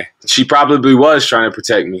that way. She probably was trying to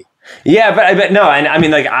protect me. Yeah, but no, and I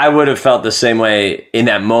mean, like, I would have felt the same way in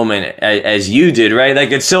that moment as you did, right?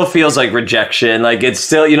 Like, it still feels like rejection. Like, it's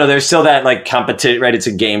still, there's still that like competition, right? It's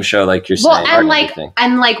a game show, like you're saying.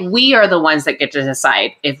 And we are the ones that get to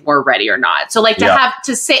decide if we're ready or not. So like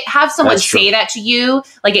have someone say that to you,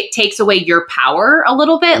 like it takes away your power a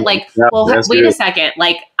little bit. Like, wait a second,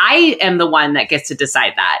 like I am the one that gets to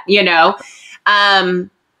decide that,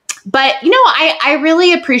 But, I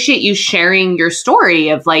really appreciate you sharing your story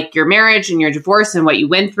of like your marriage and your divorce and what you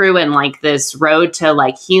went through and like this road to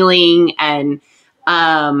like healing and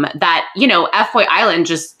that, FBOY Island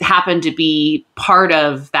just happened to be part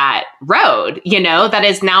of that road, that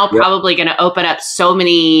is now probably going to open up so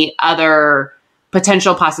many other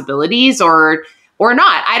potential possibilities or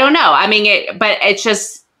not. I don't know. I mean, but it's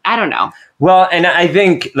just, I don't know. Well, and I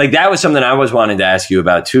think like that was something I was wanting to ask you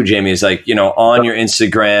about too, Jamie, is like, on your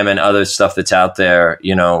Instagram and other stuff that's out there,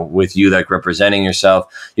 with you like representing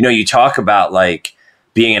yourself, you talk about like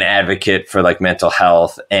being an advocate for like mental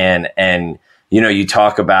health and, you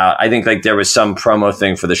talk about, I think like there was some promo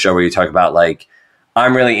thing for the show where you talk about like,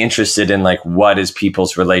 I'm really interested in like, what is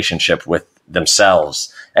people's relationship with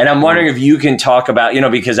themselves? And I'm wondering if you can talk about,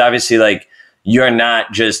 because obviously like you're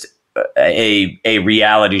not just a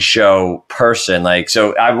reality show person, like,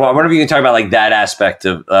 so I wonder if you can talk about like that aspect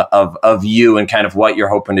of you and kind of what you're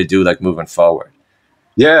hoping to do like moving forward.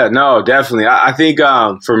 Yeah, no, definitely. I think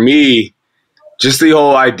for me, just the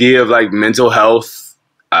whole idea of like mental health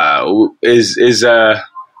is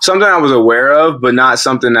something I was aware of, but not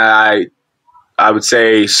something that I would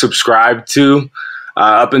say subscribe to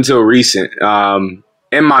up until recent.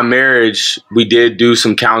 In my marriage, we did do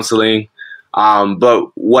some counseling. But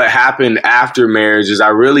what happened after marriage is I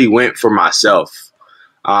really went for myself.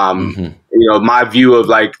 My view of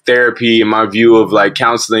like therapy and my view of like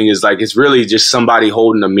counseling is like, it's really just somebody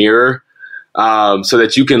holding a mirror, so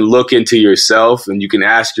that you can look into yourself and you can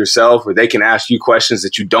ask yourself, or they can ask you questions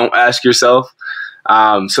that you don't ask yourself,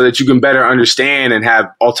 so that you can better understand and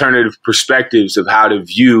have alternative perspectives of how to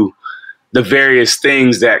view the various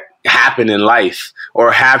things that happen in life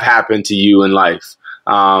or have happened to you in life.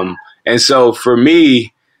 And so for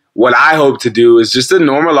me, what I hope to do is just to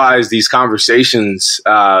normalize these conversations,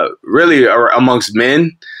 really amongst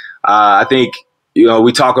men. I think,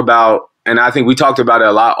 we talk about, and I think we talked about it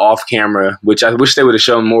a lot off camera, which I wish they would have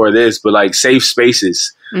shown more of this, but like safe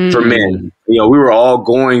spaces for men. We were all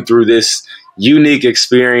going through this unique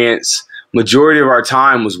experience. Majority of our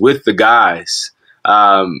time was with the guys.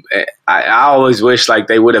 I always wish like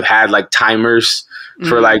they would have had like timers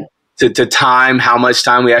for like, to time how much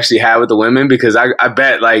time we actually had with the women, because I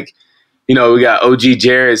bet like, we got OG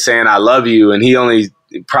Jared saying, I love you. And he only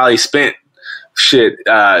probably spent 5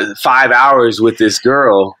 hours with this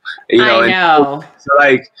girl, I know. So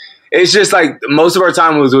like, it's just like most of our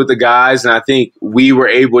time was with the guys. And I think we were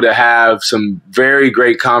able to have some very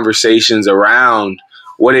great conversations around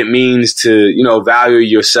what it means to, value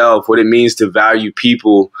yourself, what it means to value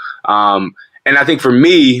people. And I think for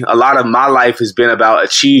me, a lot of my life has been about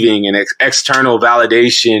achieving and external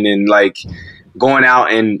validation and like going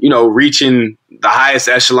out and, reaching the highest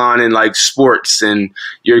echelon in like sports and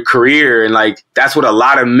your career. And like, that's what a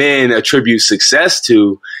lot of men attribute success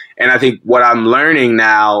to. And I think what I'm learning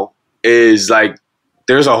now is like,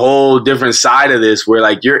 there's a whole different side of this where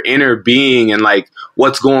like your inner being and like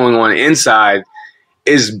what's going on inside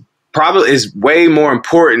is way more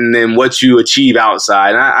important than what you achieve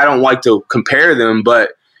outside. And I don't like to compare them,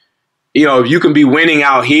 but if you can be winning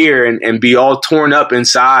out here and be all torn up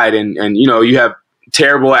inside and you have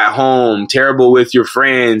terrible at home, terrible with your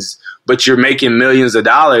friends, but you're making millions of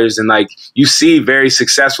dollars, and like you see very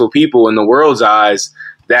successful people in the world's eyes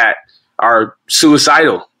that are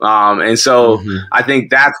suicidal. And so I think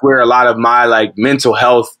that's where a lot of my like mental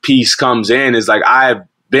health piece comes in, is like I've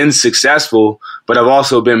been successful, but I've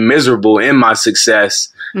also been miserable in my success,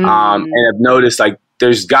 and have noticed like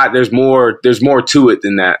there's more to it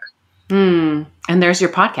than that. And there's your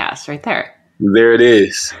podcast right there. There it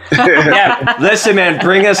is. Yeah, listen, man,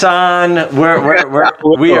 bring us on.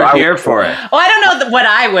 We are here for it. Well, I don't know what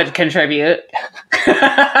I would contribute.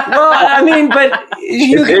 Well, I mean, but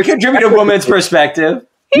you can contribute a woman's perspective.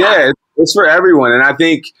 Yeah, it's for everyone. And I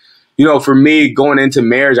think, for me going into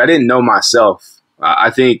marriage, I didn't know myself.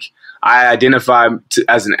 I think I identified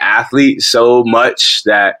as an athlete so much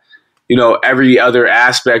that, every other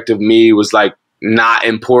aspect of me was like not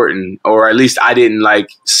important, or at least I didn't like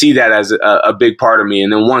see that as a big part of me.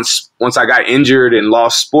 And then once I got injured and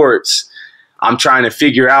lost sports, I'm trying to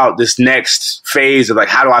figure out this next phase of like,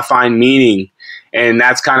 how do I find meaning? And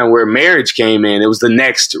that's kind of where marriage came in. It was the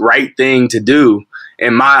next right thing to do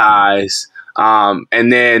in my eyes.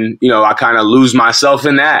 And then, I kind of lose myself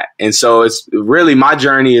in that. And so it's really, my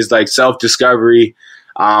journey is like self-discovery,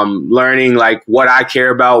 learning like what I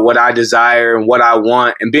care about, what I desire and what I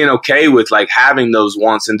want, and being okay with like having those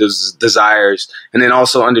wants and those desires. And then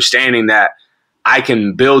also understanding that I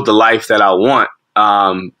can build the life that I want,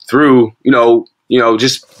 through,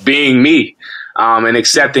 just being me, and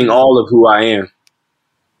accepting all of who I am.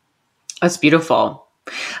 That's beautiful.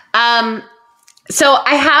 So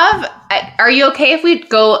are you okay if we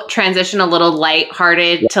go transition a little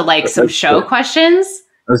lighthearted to like some show questions?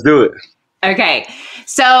 Let's do it. Okay.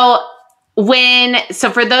 So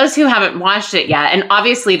for those who haven't watched it yet, and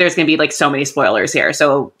obviously there's going to be like so many spoilers here,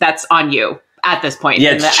 so that's on you at this point.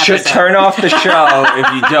 Yeah, turn off the show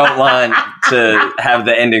if you don't want to have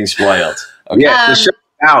the ending spoiled. Okay. Yeah, the show's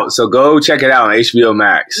out, so go check it out on HBO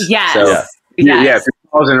Max. Yes. So, yes. Yeah, if you're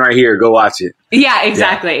pausing right here, go watch it. Yeah,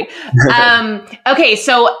 exactly. Yeah. Okay,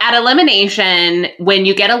 so at elimination, when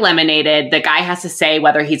you get eliminated, the guy has to say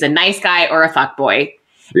whether he's a nice guy or a fuckboy.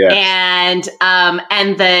 Yeah. And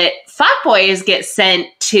the fuckboys get sent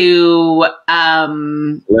to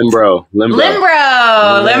Limbro,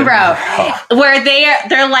 where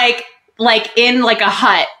they're like in like a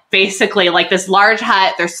hut, basically, like this large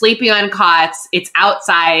hut. They're sleeping on cots. It's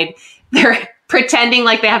outside. They're pretending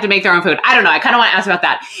like they have to make their own food. I don't know. I kind of want to ask about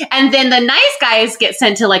that. And then the nice guys get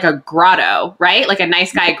sent to like a grotto, right? Like a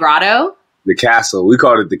nice guy grotto. The castle. We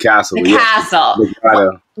called it the castle. The castle. The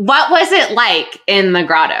grotto. What was it like in the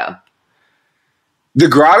grotto? The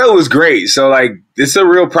grotto was great. So like it's a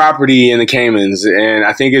real property in the Caymans, and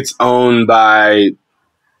I think it's owned by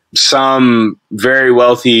some very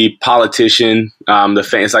wealthy politician.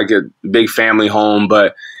 It's like a big family home,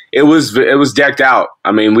 but it was decked out.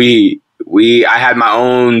 I mean, I had my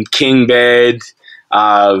own king bed.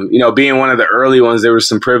 Being one of the early ones, there were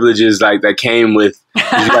some privileges like that came with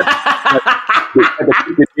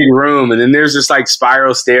the big room, and then there's this like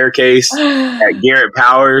spiral staircase at Garrett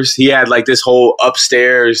Powers. He had like this whole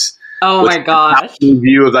upstairs. Oh my gosh!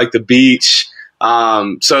 View of like the beach.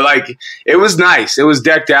 So like it was nice. It was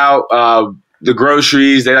decked out. The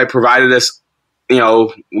groceries, they like provided us,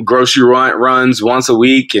 grocery runs once a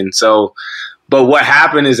week, and so. But what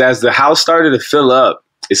happened is as the house started to fill up,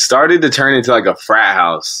 it started to turn into like a frat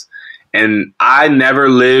house. And I never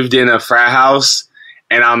lived in a frat house.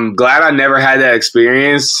 And I'm glad I never had that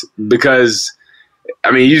experience because,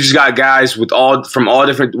 I mean, you just got guys from all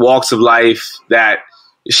different walks of life that,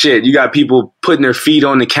 you got people putting their feet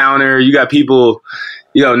on the counter. You got people,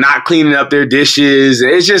 not cleaning up their dishes.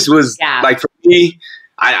 It just was like, for me,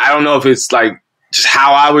 I don't know if it's like, just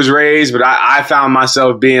how I was raised, but I found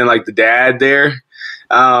myself being like the dad there.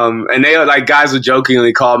 And they like guys would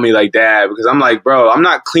jokingly call me like dad because I'm like, bro, I'm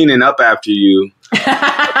not cleaning up after you.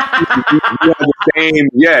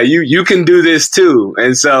 You can do this too.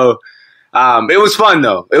 And so it was fun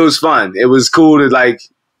though. It was fun. It was cool to like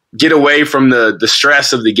get away from the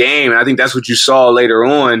stress of the game. And I think that's what you saw later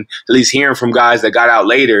on, at least hearing from guys that got out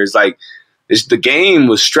later, is like, the game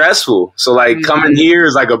was stressful. So like coming here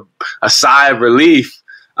is like a sigh of relief,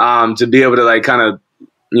 to be able to like kind of,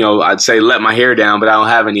 I'd say let my hair down, but I don't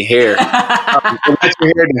have any hair. Let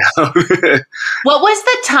your hair down. What was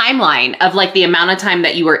the timeline of like the amount of time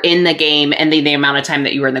that you were in the game and the amount of time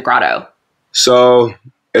that you were in the grotto? So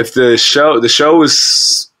if the show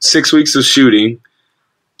was 6 weeks of shooting,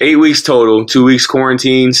 8 weeks total, 2 weeks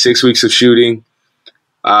quarantine, 6 weeks of shooting.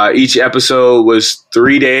 Each episode was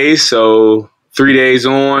 3 days, so 3 days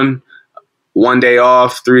on, 1 day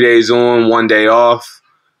off, 3 days on, 1 day off.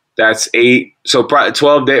 That's 8. So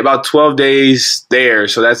probably about 12 days there.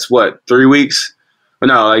 So that's what, 3 weeks?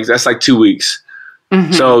 No, like that's like 2 weeks.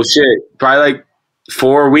 Mm-hmm. So probably like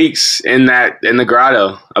 4 weeks in the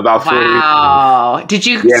grotto. About 4 weeks. Wow. Did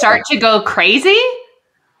you start to go crazy?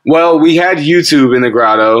 Well, we had YouTube in the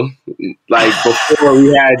grotto. Like before,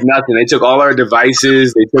 we had nothing. They took all our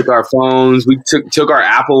devices. They took our phones. We took our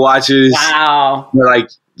Apple Watches. Wow. We're like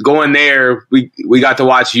going there. We got to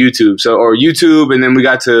watch YouTube. Or YouTube, and then we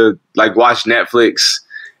got to like watch Netflix.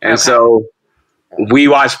 And so we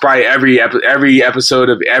watched probably every episode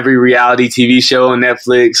of every reality TV show on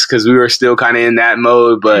Netflix because we were still kind of in that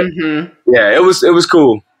mode. But yeah, it was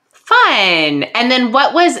cool. Fun. And then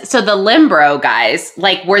so the Limbro guys,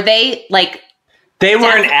 like, were they like... They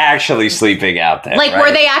weren't actually sleeping out there. Like, right?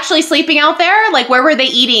 Were they actually sleeping out there? Like, where were they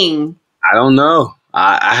eating? I don't know.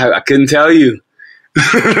 I couldn't tell you.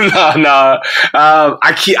 No.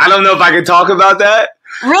 I don't know if I can talk about that.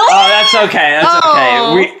 Really? Oh, that's okay. That's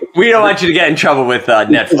okay. We don't want you to get in trouble with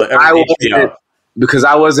Netflix or HBO. Because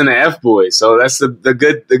I wasn't an F-boy. So that's the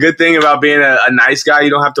good thing about being a nice guy. You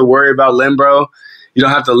don't have to worry about Limbro. You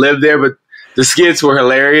don't have to live there, but the skits were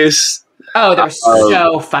hilarious. Oh, they're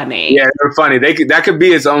so funny. Yeah, they're funny. That could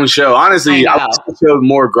be its own show. Honestly, I would show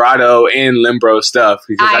more Grotto and Limbro stuff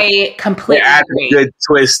because I completely agree. A good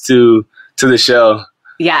twist to the show.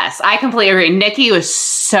 Yes, I completely agree. Nikki was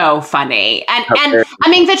so funny. And I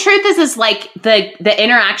mean, the truth is like the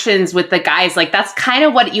interactions with the guys, like that's kind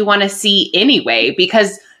of what you want to see anyway,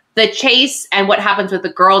 because the chase and what happens with the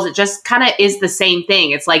girls, it just kind of is the same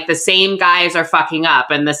thing. It's like the same guys are fucking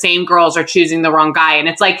up and the same girls are choosing the wrong guy. And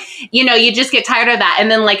it's like, you know, you just get tired of that.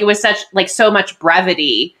 And then like, it was so much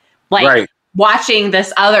brevity, like watching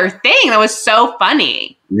this other thing that was so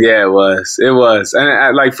funny. Yeah, it was.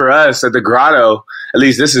 And like for us at the Grotto, at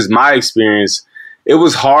least this is my experience, it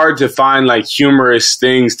was hard to find like humorous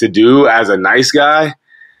things to do as a nice guy.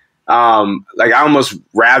 Like I almost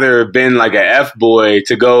rather have been like a F-boy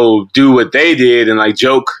to go do what they did and like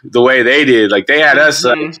joke the way they did. Like they had us,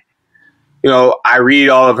 like, you know, I read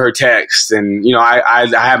all of her texts and, you know, I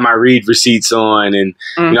have my read receipts on and,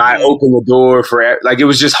 you know, I open the door for, like, it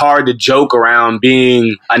was just hard to joke around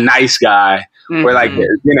being a nice guy where like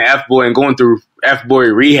being an F-boy and going through F-boy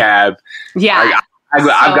rehab. Yeah. Like,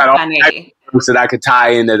 I've got all types that I could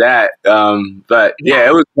tie into that. But yeah,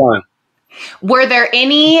 it was fun. Were there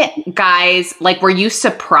any guys, like, were you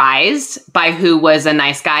surprised by who was a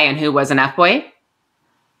nice guy and who was an F-boy?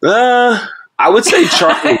 I would say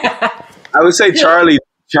Charlie.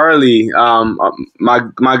 Charlie,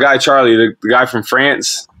 my guy Charlie, the guy from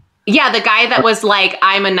France. Yeah, the guy that was like,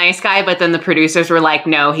 I'm a nice guy, but then the producers were like,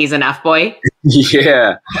 no, he's an F-boy.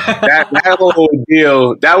 Yeah, that whole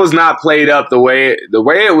deal, that was not played up the way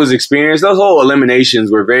it was experienced. Those whole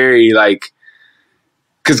eliminations were very like,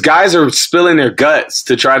 because guys are spilling their guts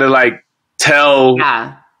to try to like tell.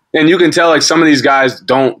 Yeah. And you can tell like some of these guys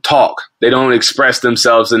don't talk. They don't express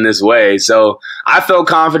themselves in this way. So I felt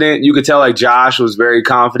confident. You could tell like Josh was very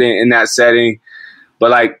confident in that setting.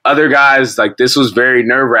 But like other guys, like this was very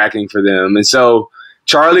nerve-wracking for them. And so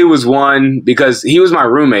Charlie was one because he was my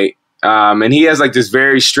roommate. And he has like this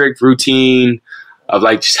very strict routine of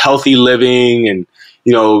like just healthy living and,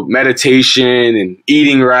 you know, meditation and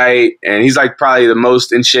eating right. And he's like probably the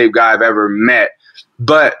most in shape guy I've ever met.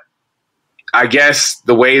 But I guess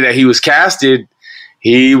the way that he was casted,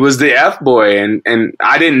 he was the F-boy. And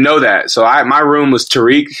I didn't know that. So my room was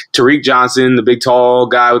Tariq Johnson, the big tall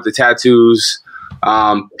guy with the tattoos,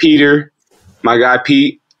 Peter, my guy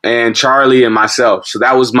Pete, and Charlie and myself. So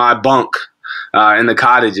that was my bunk in the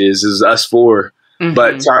cottages, is us four. Mm-hmm.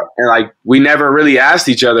 But like we never really asked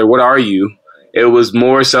each other, what are you? It was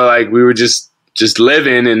more so like we were just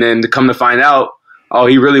living, and then to come to find out, oh,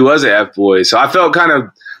 he really was an F-boy. So I felt kind of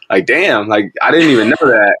like, damn, like I didn't even know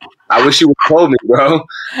that. I wish you would have told me, bro.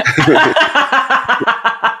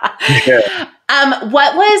 Yeah.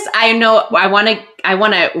 What was, I know I want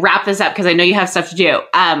to wrap this up because I know you have stuff to do.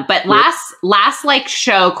 But last like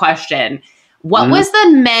show question, what was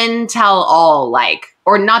the men tell all like?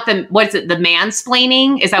 Or not the, what is it, the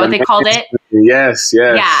mansplaining? Is that what they called it? Yes.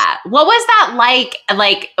 Yeah. What was that like?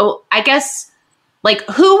 Like, I guess, like,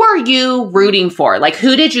 who were you rooting for? Like,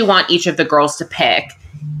 who did you want each of the girls to pick?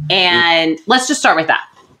 And let's just start with that.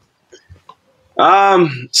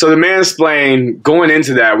 So the mansplain, going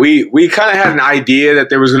into that, we kind of had an idea that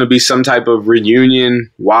there was going to be some type of reunion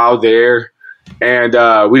while there. And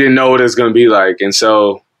we didn't know what it was going to be like. And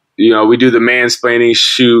so, you know, we do the mansplaining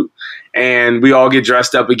shoot. And we all get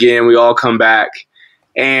dressed up again. We all come back.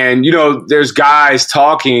 And, you know, there's guys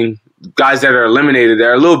talking, guys that are eliminated.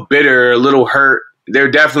 They're a little bitter, a little hurt.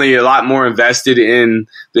 They're definitely a lot more invested in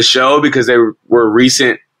the show because they were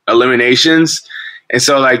recent eliminations. And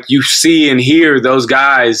so, like, you see and hear those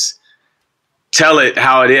guys tell it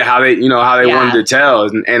how it is, how they wanted to tell.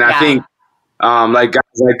 And I think, like, guys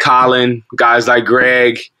like Colin, guys like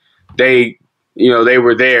Greg, they they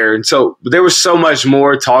were there. And so there was so much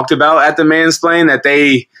more talked about at the mansplain that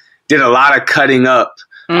they did a lot of cutting up.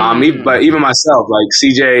 But even myself, like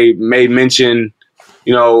CJ made mention,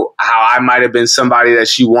 how I might have been somebody that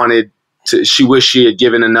she wished she had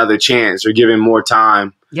given another chance or given more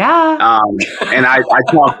time. Yeah. And I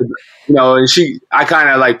talked, and I kind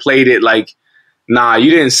of like played it like, nah, you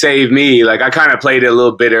didn't save me. Like I kind of played it a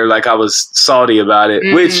little bitter, like I was salty about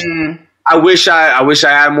it, which I wish I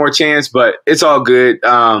had more chance, but it's all good.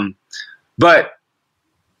 But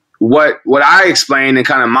what I explained and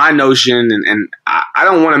kind of my notion, and I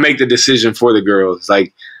don't want to make the decision for the girls.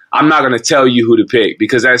 Like I'm not going to tell you who to pick,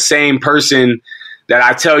 because that same person that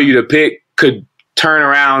I tell you to pick could turn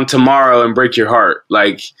around tomorrow and break your heart.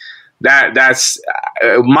 Like that's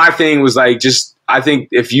my thing was like, just, I think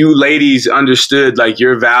if you ladies understood like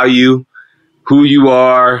your value, who you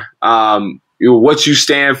are, what you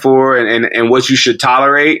stand for, and what you should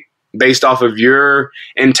tolerate based off of your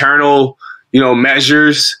internal,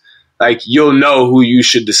 measures, like you'll know who you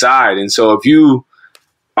should decide. And so if you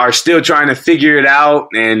are still trying to figure it out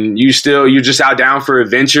and you're just out down for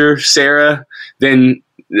adventure, Sarah, then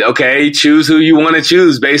okay, choose who you want to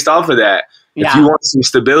choose based off of that. Yeah. If you want some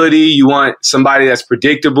stability, you want somebody that's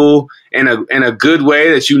predictable in a good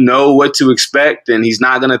way, that you know what to expect, and he's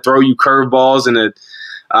not going to throw you curveballs in an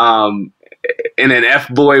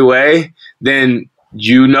FBOY way, then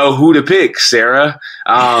you know who to pick, Sarah.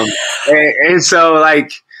 And so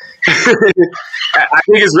like, I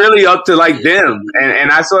think it's really up to like them.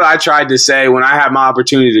 And that's what I tried to say when I had my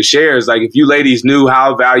opportunity to share, is like, if you ladies knew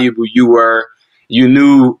how valuable you were, you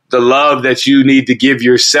knew the love that you need to give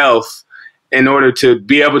yourself in order to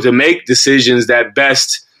be able to make decisions that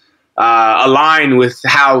best align with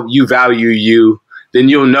how you value you, then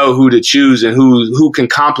you'll know who to choose and who can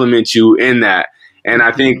complement you in that. And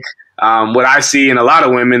I think what I see in a lot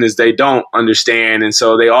of women is they don't understand, and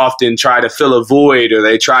so they often try to fill a void, or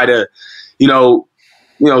they try to, think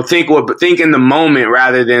in the moment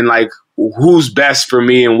rather than like who's best for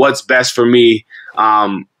me and what's best for me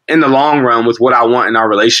in the long run with what I want in our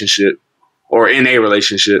relationship or in a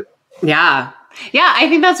relationship. Yeah. Yeah, I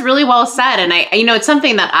think that's really well said. And it's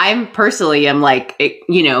something that I'm personally am like,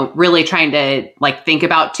 really trying to like think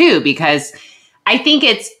about too, because I think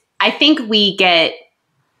we get,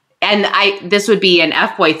 and this would be an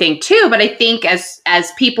FBOY thing too, but I think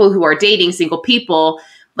as people who are dating, single people,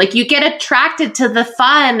 like you get attracted to the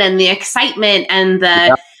fun and the excitement and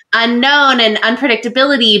the unknown and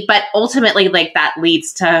unpredictability, but ultimately like that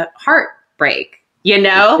leads to heartbreak.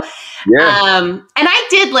 Yeah. And I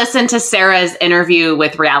did listen to Sarah's interview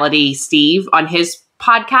with Reality Steve on his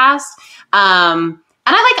podcast. And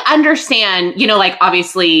I like understand, like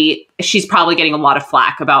obviously she's probably getting a lot of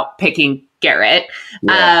flack about picking Garrett.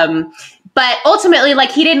 Yeah. But ultimately,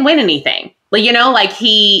 like he didn't win anything. Like, like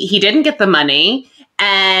he didn't get the money,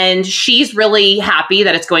 and she's really happy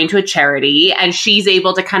that it's going to a charity, and she's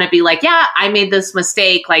able to kind of be like, yeah, I made this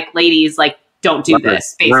mistake. Like, ladies, like, don't do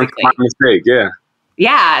this, basically. My mistake, yeah.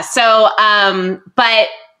 Yeah. So, but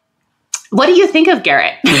what do you think of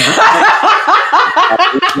Garrett?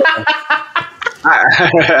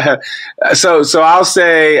 So I'll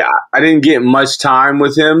say I didn't get much time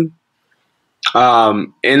with him.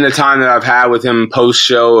 In the time that I've had with him post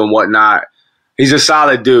show and whatnot, he's a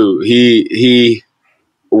solid dude. He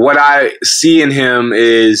what I see in him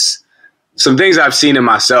is some things I've seen in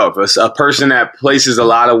myself. A person that places a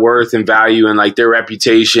lot of worth and value in like their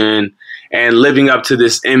reputation and living up to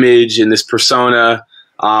this image and this persona,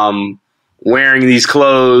 wearing these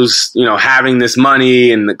clothes, having this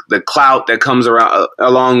money and the clout that comes around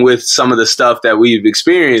along with some of the stuff that we've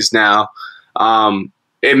experienced now.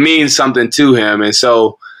 It means something to him. And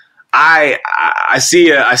so I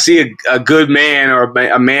see a good man, or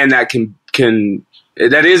a man that can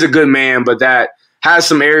that is a good man, but that has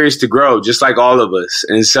some areas to grow, just like all of us.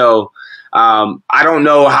 And so I don't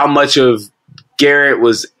know how much of Garrett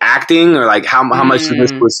was acting, or like how much of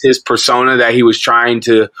this was his persona that he was trying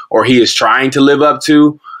to, or he is trying to live up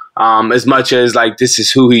to, as much as like this is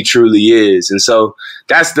who he truly is. And so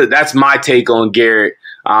that's my take on Garrett.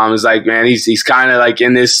 It's like, man, he's kind of like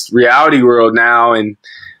in this reality world now, and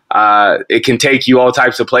it can take you all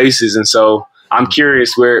types of places. And so I'm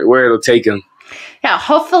curious where it'll take him. Yeah,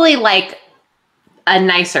 hopefully like a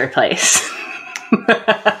nicer place.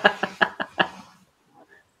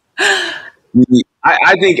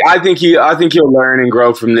 I think he'll learn and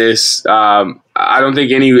grow from this. I don't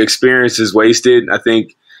think any experience is wasted. I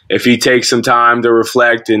think if he takes some time to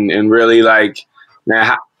reflect and really like,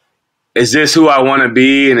 man, is this who I want to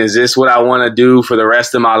be, and is this what I want to do for the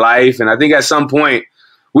rest of my life? And I think at some point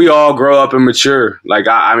we all grow up and mature. Like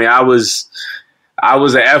I was I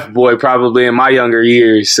was an F-boy probably in my younger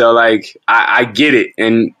years. So like, I get it.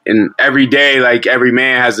 And every day, like every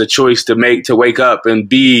man has a choice to make, to wake up and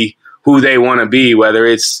be who they want to be, whether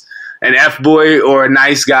it's an F-boy or a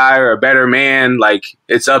nice guy or a better man. Like,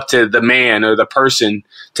 it's up to the man or the person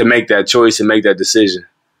to make that choice and make that decision.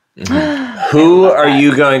 Who are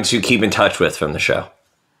you going to keep in touch with from the show?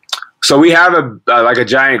 So we have a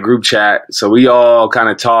giant group chat. So we all kind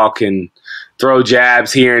of talk and throw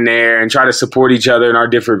jabs here and there and try to support each other in our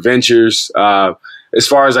different ventures. As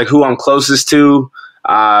far as like who I'm closest to,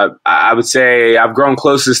 I would say I've grown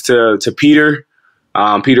closest to Peter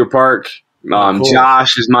Park. Cool.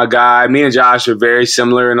 Josh is my guy. Me and Josh are very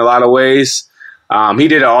similar in a lot of ways. He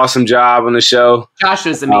did an awesome job on the show. Josh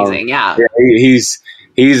was amazing. Yeah, he's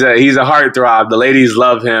a heartthrob. The ladies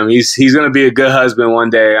love him. He's going to be a good husband one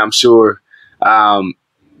day, I'm sure.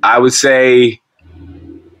 I would say,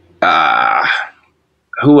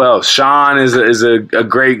 who else? Sean is a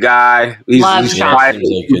great guy. He's quiet,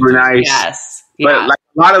 super nice. Yes. But like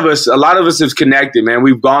a lot of us have connected, man.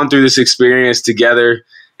 We've gone through this experience together.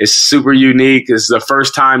 It's super unique. It's the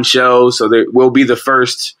first time show, so there will be the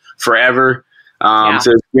first forever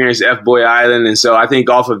to experience FBOY Island. And so I think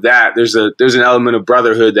off of that, there's an element of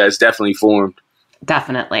brotherhood that's definitely formed.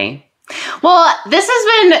 Definitely. Well, this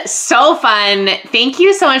has been so fun. Thank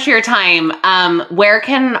you so much for your time. Where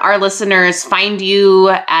can our listeners find you,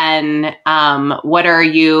 and what are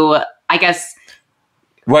you, I guess...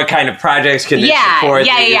 What kind of projects can they support?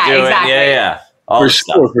 Exactly. Yeah. For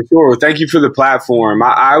sure. Thank you for the platform.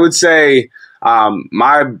 I would say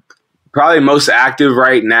my probably most active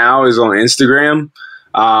right now is on Instagram.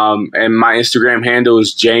 And my Instagram handle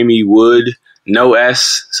is Jamie Wood, no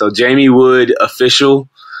S. So Jamie Wood Official.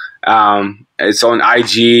 It's on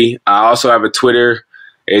IG. I also have a Twitter.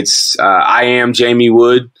 It's I am Jamie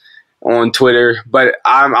Wood on Twitter. But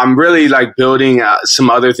I'm really like building some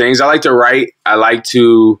other things. I like to write. I like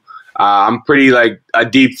to I'm pretty like a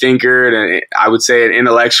deep thinker and I would say an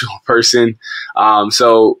intellectual person.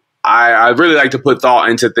 So I really like to put thought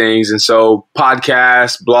into things. And so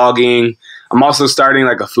podcasts, blogging. I'm also starting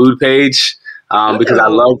like a food page because I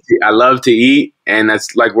love to eat, and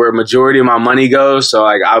that's like where a majority of my money goes. So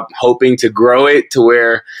like I'm hoping to grow it to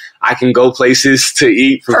where I can go places to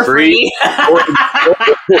eat for free. or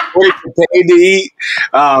paid to eat.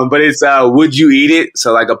 But it's Would You Eat It?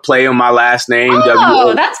 So like a play on my last name.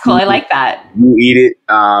 Oh, that's cool. I like that. You Eat It.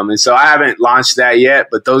 And so I haven't launched that yet,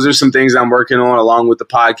 but those are some things I'm working on along with the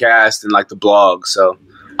podcast and like the blog. So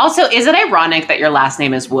also, is it ironic that your last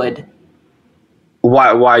name is Wood?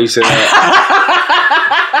 Why you say that?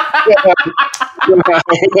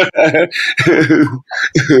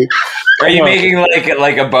 Are you making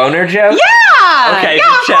like a boner joke? Yeah. Okay.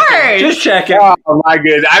 Yeah, just checking. Oh my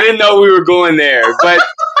goodness! I didn't know we were going there, but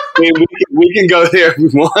we can go there if we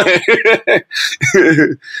want.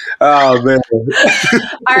 Oh man!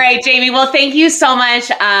 All right, Jamie. Well, thank you so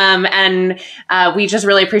much, and we just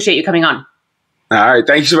really appreciate you coming on. All right,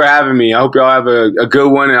 thanks for having me. I hope y'all have a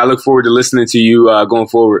good one, and I look forward to listening to you going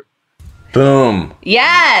forward. Boom.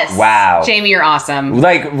 Yes. Wow. Jamie, you're awesome.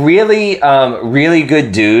 Like really, really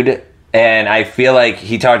good dude. And I feel like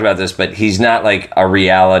he talked about this, but he's not like a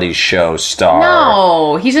reality show star.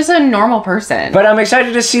 No, he's just a normal person. But I'm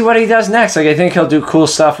excited to see what he does next. Like I think he'll do cool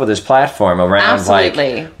stuff with his platform around like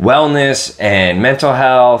wellness and mental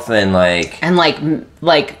health and like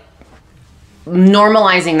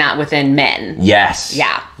normalizing that within men. Yes.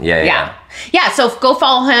 Yeah. So go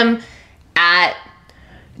follow him at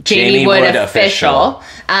Jamie Wood Official.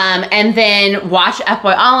 And then watch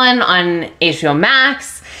FBOY Island on HBO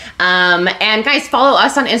Max. And guys, follow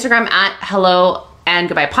us on Instagram at Hello and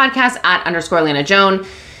Goodbye Podcast, at _Leanna Joan,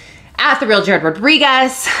 at The Real Jared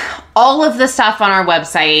Rodriguez. All of the stuff on our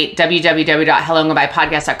website,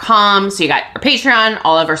 www.helloandgoodbyepodcast.com. So you got our Patreon,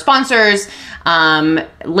 all of our sponsors,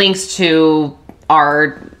 links to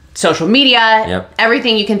our social media,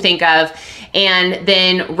 everything you can think of. And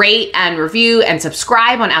then rate and review and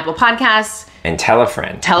subscribe on Apple Podcasts. And tell a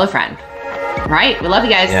friend. All right. We love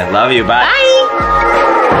you guys. Yeah, love you. Bye. Bye.